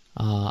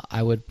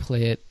 I would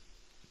play it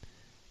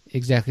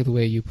exactly the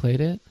way you played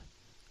it.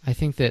 I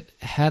think that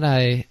had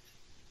I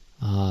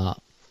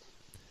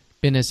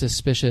been as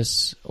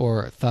suspicious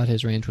or thought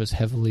his range was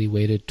heavily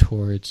weighted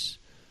towards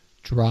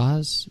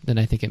draws, then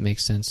I think it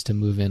makes sense to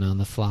move in on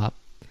the flop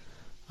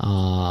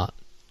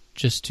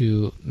just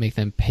to make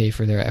them pay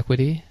for their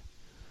equity.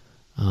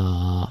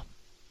 But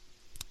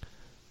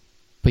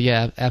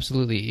yeah,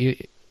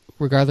 absolutely.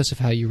 Regardless of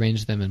how you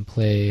range them in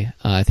play,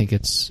 I think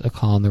it's a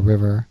call on the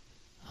river.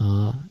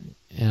 And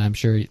I'm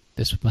sure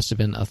this must have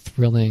been a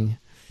thrilling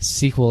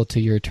sequel to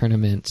your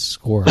tournament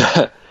score.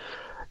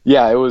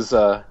 Yeah, it was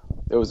a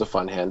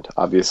fun hand.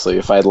 Obviously,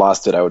 if I had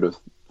lost it, I would have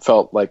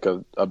felt like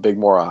a big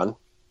moron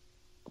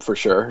for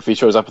sure. If he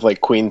shows up with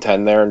like Queen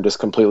 10 there and just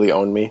completely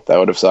owned me, that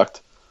would have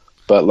sucked.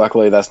 But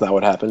luckily, that's not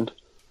what happened.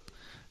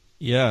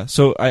 Yeah,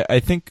 so I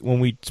think when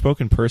we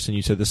spoke in person,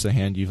 you said this is a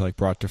hand you've like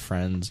brought to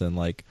friends, and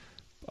like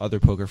other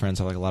poker friends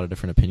have like a lot of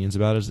different opinions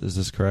about it. Is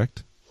this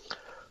correct?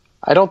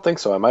 I don't think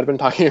so. I might have been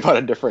talking about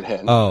a different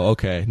hand. Oh,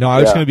 okay. No,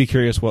 I was going to be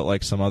curious what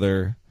like some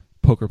other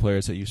poker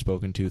players that you've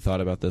spoken to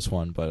thought about this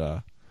one,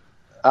 but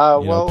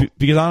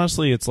because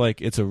honestly, it's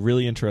like it's a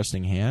really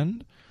interesting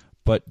hand,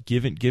 but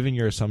given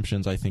your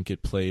assumptions, I think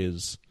it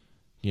plays,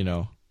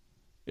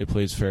 it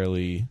plays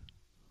fairly.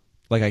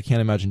 Like, I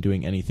can't imagine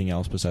doing anything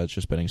else besides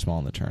just betting small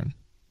on the turn.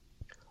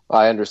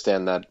 I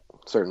understand that,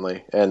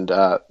 certainly, and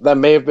that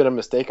may have been a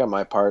mistake on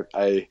my part.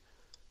 I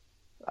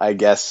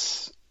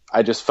guess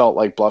I just felt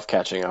like bluff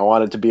catching. I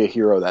wanted to be a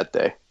hero that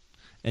day.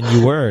 And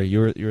you were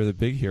the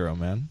big hero,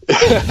 man.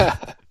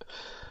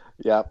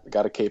 Yeah,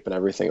 got a cape and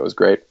everything. It was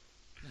great.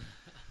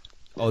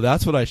 Oh,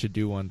 that's what I should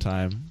do one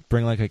time.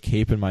 Bring like a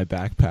cape in my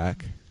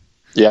backpack.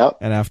 Yeah.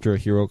 And after a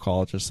hero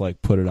call, just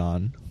like put it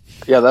on.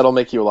 Yeah, that'll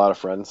make you a lot of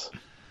friends.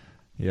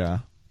 Yeah.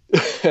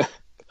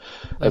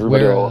 Like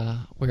wear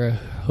a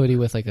hoodie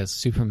with like a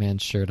Superman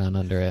shirt on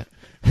under it.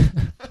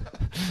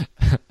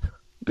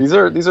 These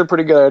are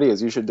pretty good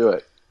ideas. You should do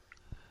it.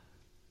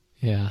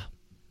 Yeah.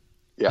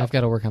 Yeah. I've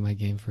got to work on my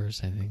game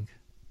first, I think.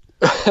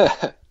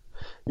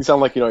 You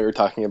sound like you know what you're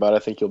talking about. I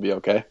think you'll be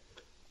okay.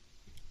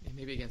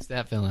 Maybe against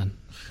that villain.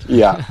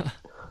 Yeah.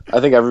 I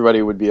think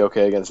everybody would be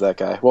okay against that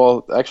guy.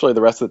 Well, actually,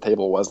 the rest of the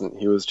table wasn't.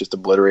 He was just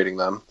obliterating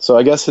them. So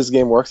I guess his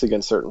game works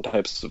against certain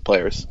types of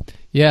players.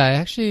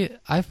 Yeah,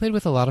 I've played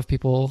with a lot of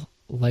people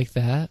like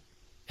that.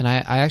 And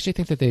I actually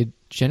think that they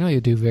generally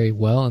do very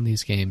well in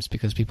these games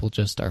because people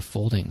just are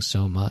folding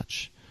so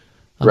much.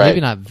 Right.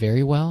 Maybe not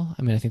very well.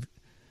 I mean, I think,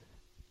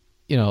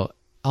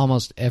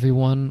 almost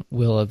everyone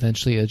will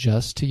eventually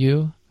adjust to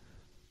you.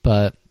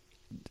 But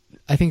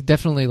I think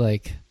definitely,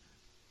 like,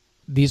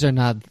 these are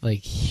not, like,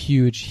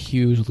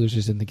 huge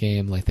losers in the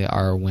game like they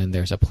are when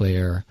there's a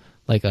player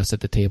like us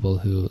at the table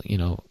who,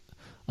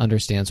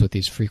 understands what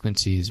these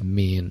frequencies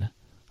mean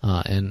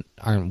and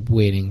aren't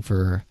waiting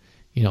for,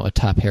 a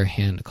top pair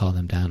hand to call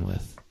them down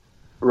with.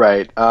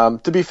 Right.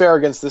 To be fair,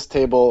 against this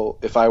table,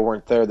 if I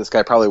weren't there, this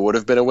guy probably would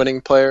have been a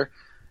winning player.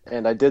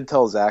 And I did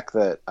tell Zach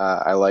that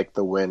I like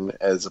the Wynn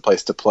as a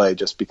place to play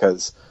just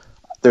because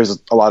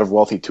there's a lot of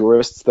wealthy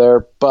tourists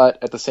there.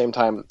 But at the same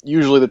time,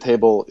 usually the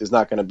table is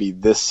not going to be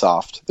this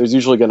soft. There's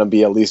usually going to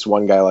be at least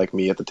one guy like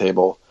me at the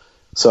table.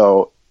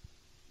 So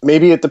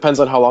maybe it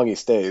depends on how long he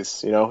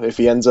stays. If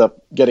he ends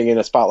up getting in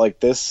a spot like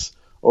this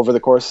over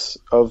the course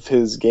of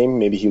his game,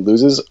 maybe he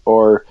loses.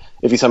 Or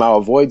if he somehow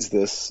avoids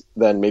this,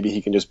 then maybe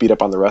he can just beat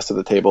up on the rest of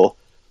the table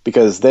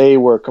because they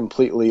were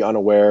completely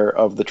unaware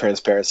of the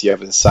transparency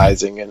of his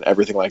sizing and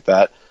everything like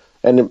that.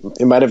 And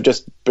it might have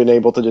just been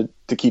able to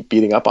keep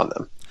beating up on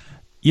them.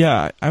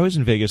 Yeah, I was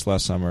in Vegas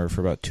last summer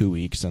for about 2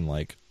 weeks, and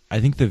like I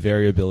think the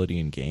variability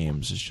in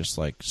games is just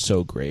like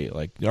so great.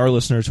 Like our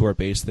listeners who are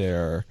based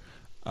there,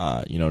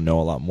 know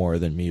a lot more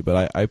than me.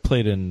 But I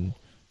played in,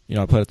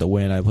 I played at the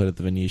Wynn, I played at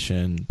the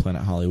Venetian,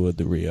 Planet Hollywood,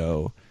 the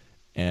Rio,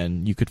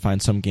 and you could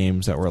find some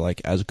games that were like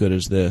as good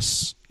as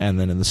this, and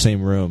then in the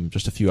same room,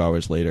 just a few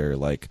hours later,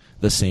 like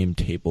the same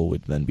table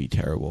would then be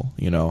terrible.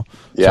 Yeah.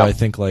 So I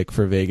think like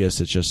for Vegas,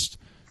 it's just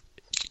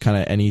kind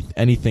of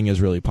anything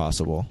is really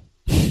possible.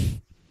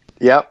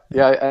 Yeah.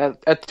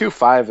 At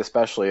 2-5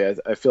 especially,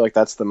 I feel like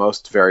that's the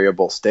most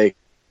variable stake.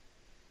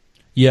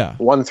 Yeah.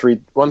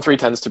 1-3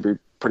 tends to be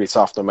pretty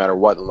soft no matter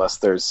what, unless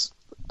there's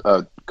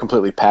a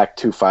completely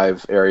packed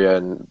 2-5 area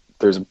and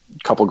there's a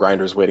couple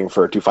grinders waiting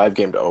for a 2-5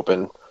 game to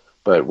open.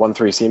 But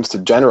 1-3 seems to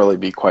generally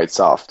be quite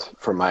soft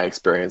from my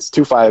experience.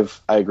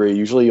 2-5, I agree.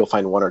 Usually you'll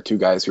find one or two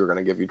guys who are going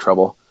to give you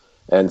trouble,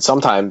 and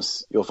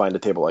sometimes you'll find a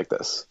table like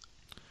this.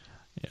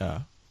 Yeah.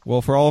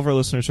 Well, for all of our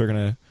listeners who are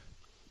going to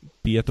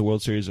be at the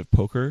World Series of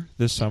Poker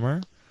this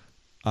summer,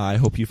 I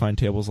hope you find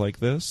tables like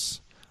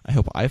this. I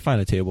hope I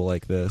find a table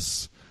like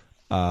this.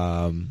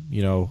 I'll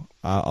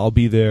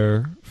be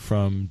there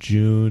from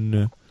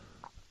June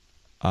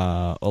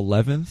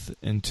 11th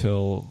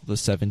until the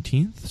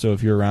 17th. So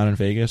if you're around in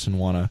Vegas and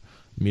want to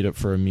meet up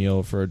for a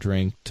meal, for a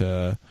drink,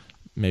 to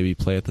maybe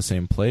play at the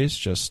same place,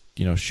 just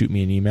shoot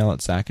me an email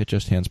at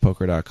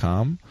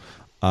zach@justhandspoker.com.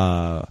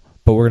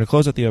 But we're going to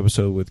close out the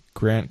episode with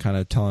Grant kind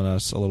of telling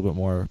us a little bit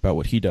more about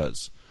what he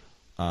does.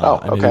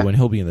 And maybe when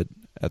he'll be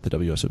at the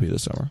WSOP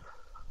this summer.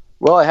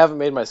 Well, I haven't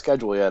made my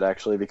schedule yet,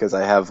 actually, because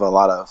I have a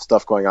lot of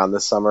stuff going on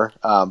this summer.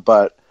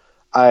 But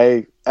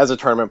as a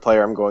tournament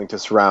player, I'm going to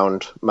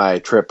surround my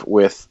trip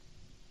with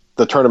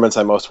the tournaments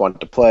I most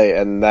want to play,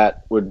 and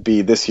that would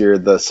be this year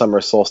the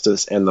Summer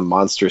Solstice and the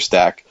Monster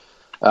Stack.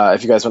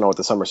 If you guys don't know what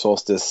the Summer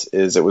Solstice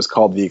is, it was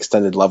called the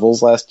Extended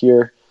Levels last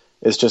year.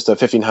 It's just a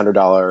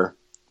 $1,500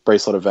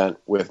 bracelet event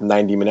with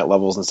 90-minute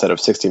levels instead of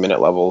 60-minute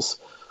levels.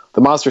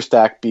 The Monster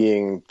Stack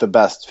being the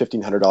best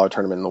 $1,500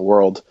 tournament in the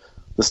world.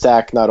 The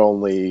stack not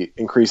only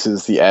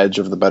increases the edge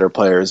of the better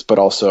players, but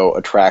also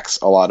attracts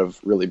a lot of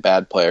really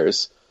bad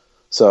players.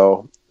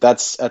 So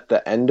that's at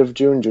the end of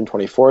June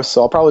 24th.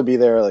 So I'll probably be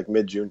there like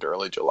mid-June to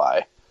early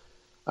July.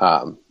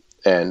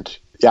 And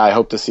yeah, I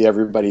hope to see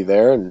everybody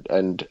there,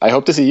 and I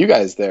hope to see you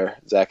guys there,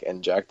 Zach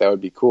and Jack. That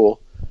would be cool.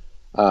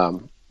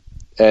 And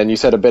you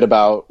said a bit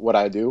about what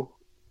I do.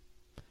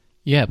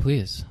 Yeah,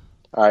 please.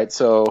 All right.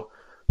 So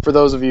for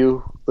those of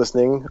you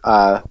listening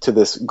to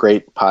this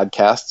great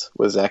podcast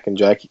with Zach and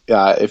Jack,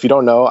 if you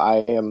don't know, I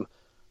am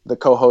the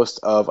co-host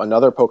of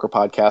another poker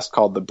podcast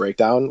called The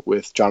Breakdown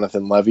with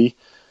Jonathan Levy.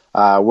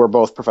 We're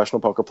both professional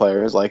poker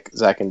players like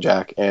Zach and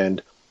Jack,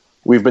 and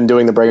we've been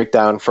doing The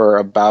Breakdown for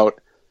about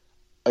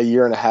a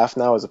year and a half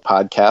now as a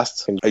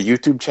podcast and a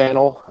YouTube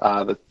channel.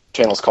 The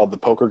channel's called The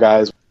Poker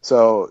Guys.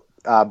 So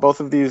both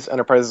of these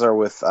enterprises are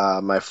with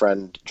my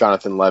friend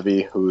Jonathan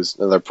Levy, who's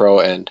another pro,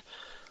 and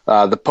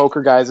The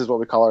Poker Guys is what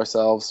we call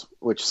ourselves,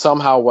 which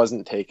somehow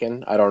wasn't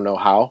taken. I don't know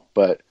how,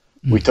 but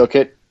we took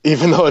it.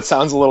 Even though it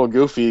sounds a little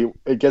goofy,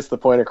 it gets the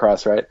point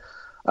across, right?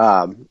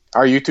 Our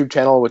YouTube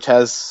channel, which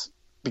has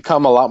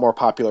become a lot more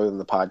popular than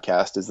the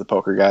podcast, is The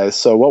Poker Guys.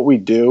 So what we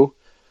do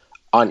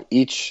on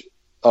each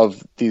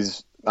of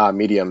these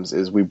mediums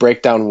is we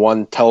break down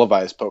one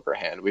televised poker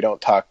hand. We don't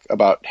talk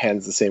about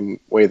hands the same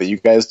way that you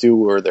guys do,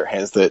 or they're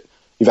hands that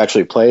you've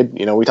actually played.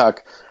 We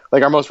talk,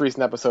 like our most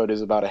recent episode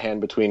is about a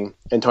hand between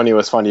Antonio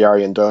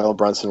Esfandiari and Doyle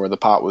Brunson where the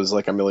pot was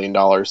like $1 million.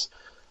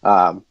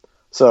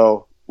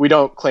 So we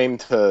don't claim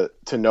to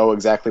know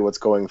exactly what's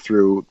going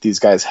through these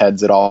guys'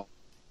 heads at all.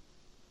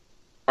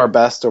 Our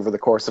best over the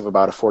course of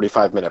about a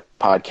 45-minute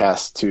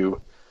podcast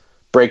to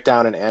break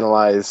down and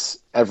analyze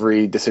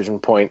every decision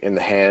point in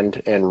the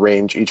hand and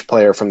range each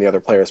player from the other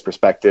player's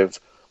perspective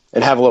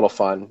and have a little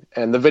fun.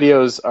 And the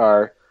videos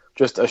are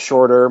just a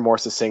shorter, more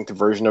succinct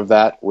version of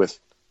that with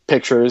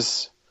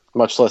pictures,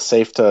 much less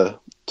safe to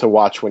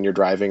watch when you're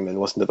driving than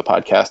listen to the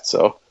podcast.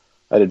 So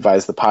I'd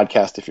advise the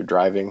podcast if you're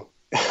driving.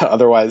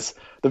 Otherwise,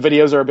 the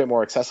videos are a bit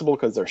more accessible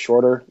because they're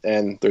shorter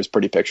and there's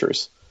pretty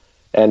pictures.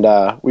 And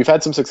we've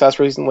had some success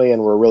recently,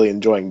 and we're really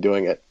enjoying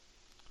doing it.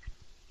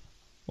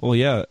 Well,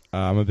 yeah,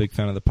 I'm a big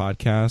fan of the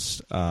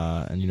podcast,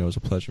 and it was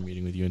a pleasure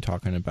meeting with you and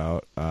talking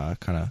about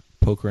kind of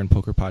poker and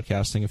poker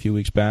podcasting a few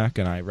weeks back,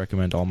 and I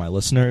recommend all my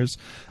listeners,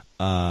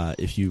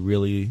 if you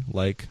really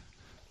like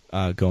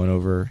going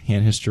over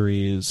hand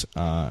histories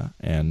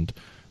and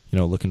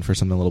looking for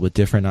something a little bit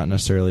different, not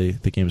necessarily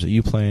the games that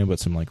you play, but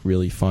some like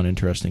really fun,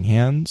 interesting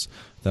hands,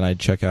 then I'd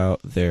check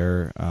out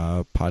their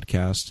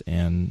podcast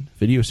and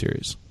video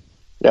series.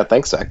 Yeah,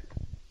 thanks, Zach.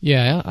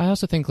 Yeah, I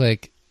also think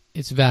like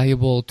it's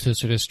valuable to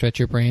sort of stretch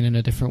your brain in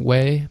a different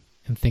way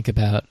and think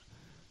about,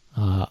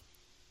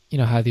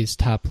 how these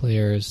top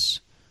players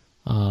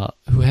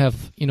who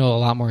have, a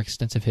lot more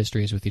extensive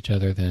histories with each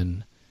other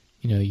than,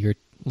 you're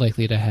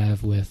likely to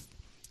have with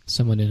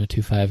someone in a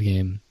 2-5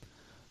 game.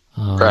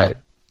 Right.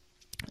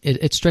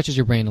 It stretches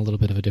your brain a little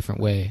bit of a different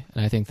way,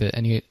 and I think that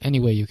any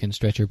way you can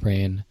stretch your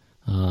brain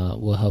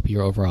will help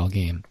your overall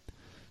game.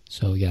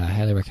 So yeah, I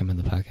highly recommend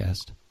the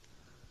podcast.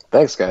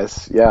 Thanks,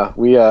 guys. Yeah,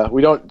 we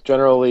don't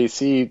generally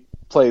see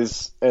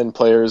plays and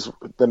players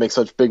that make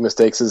such big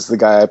mistakes as the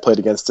guy I played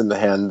against in the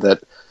hand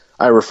that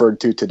I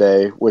referred to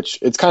today, which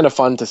it's kind of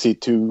fun to see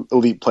two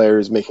elite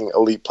players making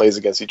elite plays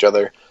against each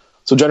other.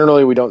 So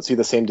generally we don't see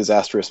the same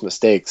disastrous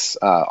mistakes,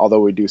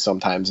 although we do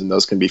sometimes, and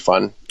those can be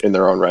fun in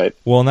their own right.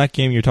 Well, in that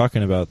game you're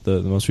talking about,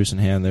 the most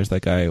recent hand, there's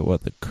that guy,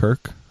 the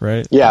Kirk,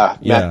 right? Yeah,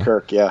 Matt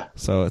Kirk, yeah.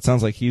 So it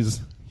sounds like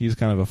he's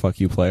kind of a fuck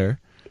you player.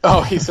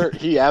 Oh,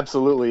 he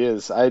absolutely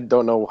is. I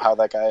don't know how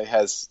that guy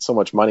has so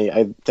much money.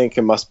 I think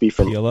it must be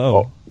from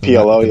PLO.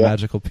 PLO, the yeah.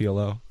 Magical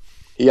PLO.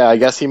 Yeah, I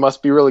guess he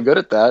must be really good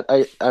at that.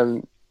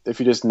 If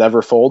you just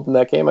never fold in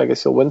that game, I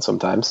guess you'll win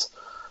sometimes.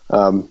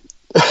 But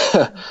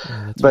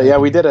yeah,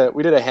 we did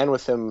a hand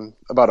with him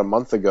about a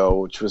month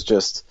ago, which was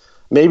just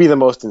maybe the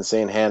most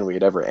insane hand we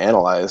had ever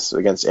analyzed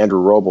against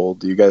Andrew Roble.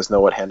 Do you guys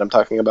know what hand I'm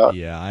talking about?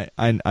 Yeah,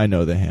 I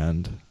know the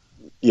hand.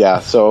 Yeah,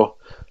 so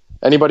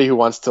anybody who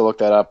wants to look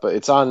that up,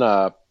 it's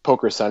on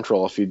Poker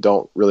Central. If you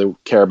don't really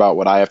care about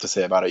what I have to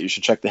say about it, you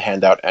should check the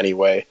hand out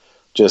anyway.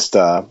 Just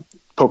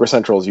Poker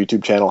Central's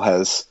YouTube channel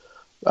has,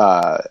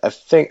 I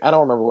don't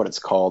remember what it's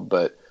called,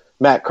 but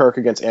Matt Kirk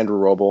against Andrew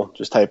Roble.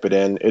 Just type it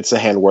in. It's a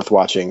hand worth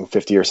watching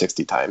 50 or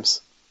 60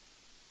 times.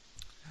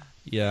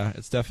 Yeah,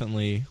 it's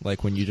definitely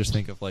like when you just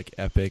think of like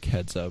epic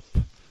heads up,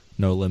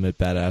 no limit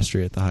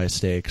badassery at the high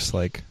stakes.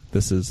 Like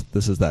this is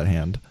that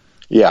hand.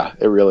 Yeah,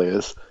 it really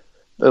is.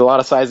 There's a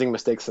lot of sizing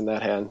mistakes in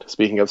that hand.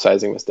 Speaking of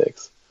sizing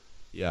mistakes.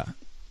 Yeah.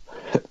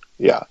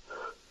 Yeah.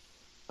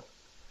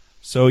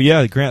 So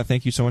yeah, Grant,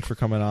 thank you so much for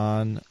coming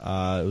on.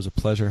 It was a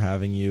pleasure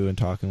having you and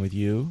talking with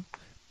you,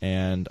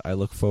 and I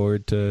look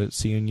forward to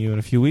seeing you in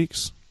a few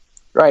weeks.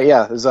 Right,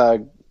 yeah. It was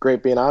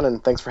great being on,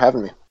 and thanks for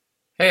having me.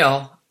 Hey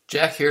all,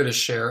 Jack here to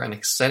share an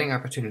exciting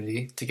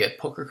opportunity to get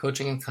poker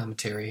coaching and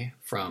commentary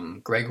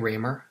from Greg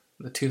Raymer,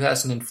 the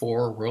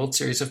 2004 World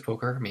Series of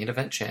Poker main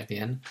event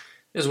champion,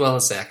 as well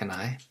as Zach and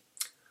I.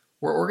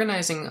 We're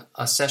organizing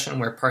a session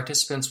where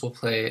participants will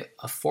play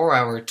a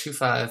 4-hour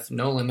 2-5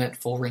 no-limit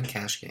full-ring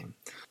cash game.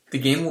 The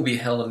game will be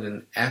held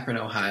in Akron,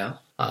 Ohio,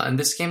 and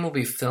this game will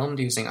be filmed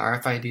using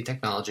RFID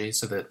technology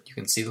so that you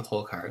can see the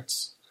whole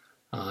cards.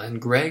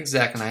 And Greg,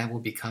 Zach, and I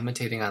will be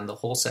commentating on the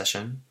whole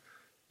session,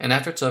 and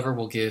after it's over,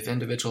 we'll give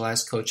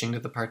individualized coaching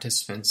to the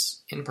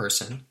participants in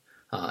person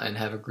and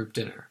have a group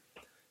dinner.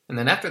 And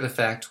then after the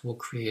fact, we'll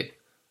create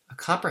a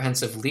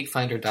comprehensive League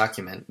Finder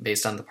document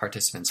based on the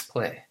participants'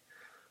 play.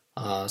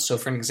 So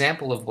for an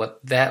example of what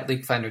that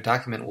League Finder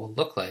document will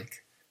look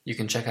like, you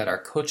can check out our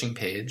coaching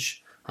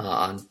page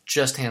on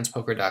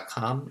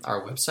justhandspoker.com,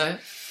 our website.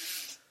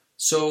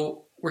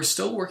 So we're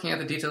still working out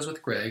the details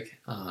with Greg,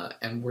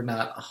 and we're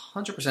not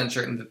 100%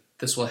 certain that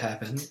this will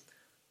happen,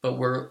 but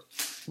we're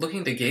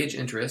looking to gauge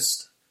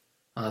interest.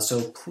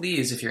 So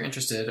please, if you're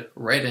interested,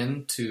 write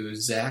in to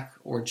Zach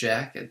or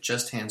Jack at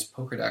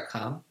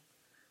justhandspoker.com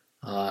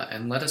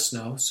and let us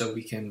know so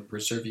we can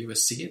reserve you a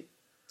seat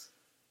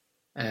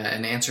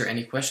and answer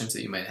any questions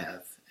that you might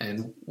have.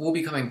 And we'll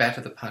be coming back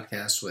to the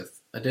podcast with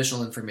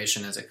additional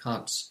information as it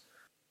comes.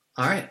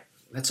 All right,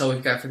 that's all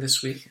we've got for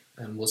this week,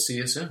 and we'll see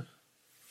you soon.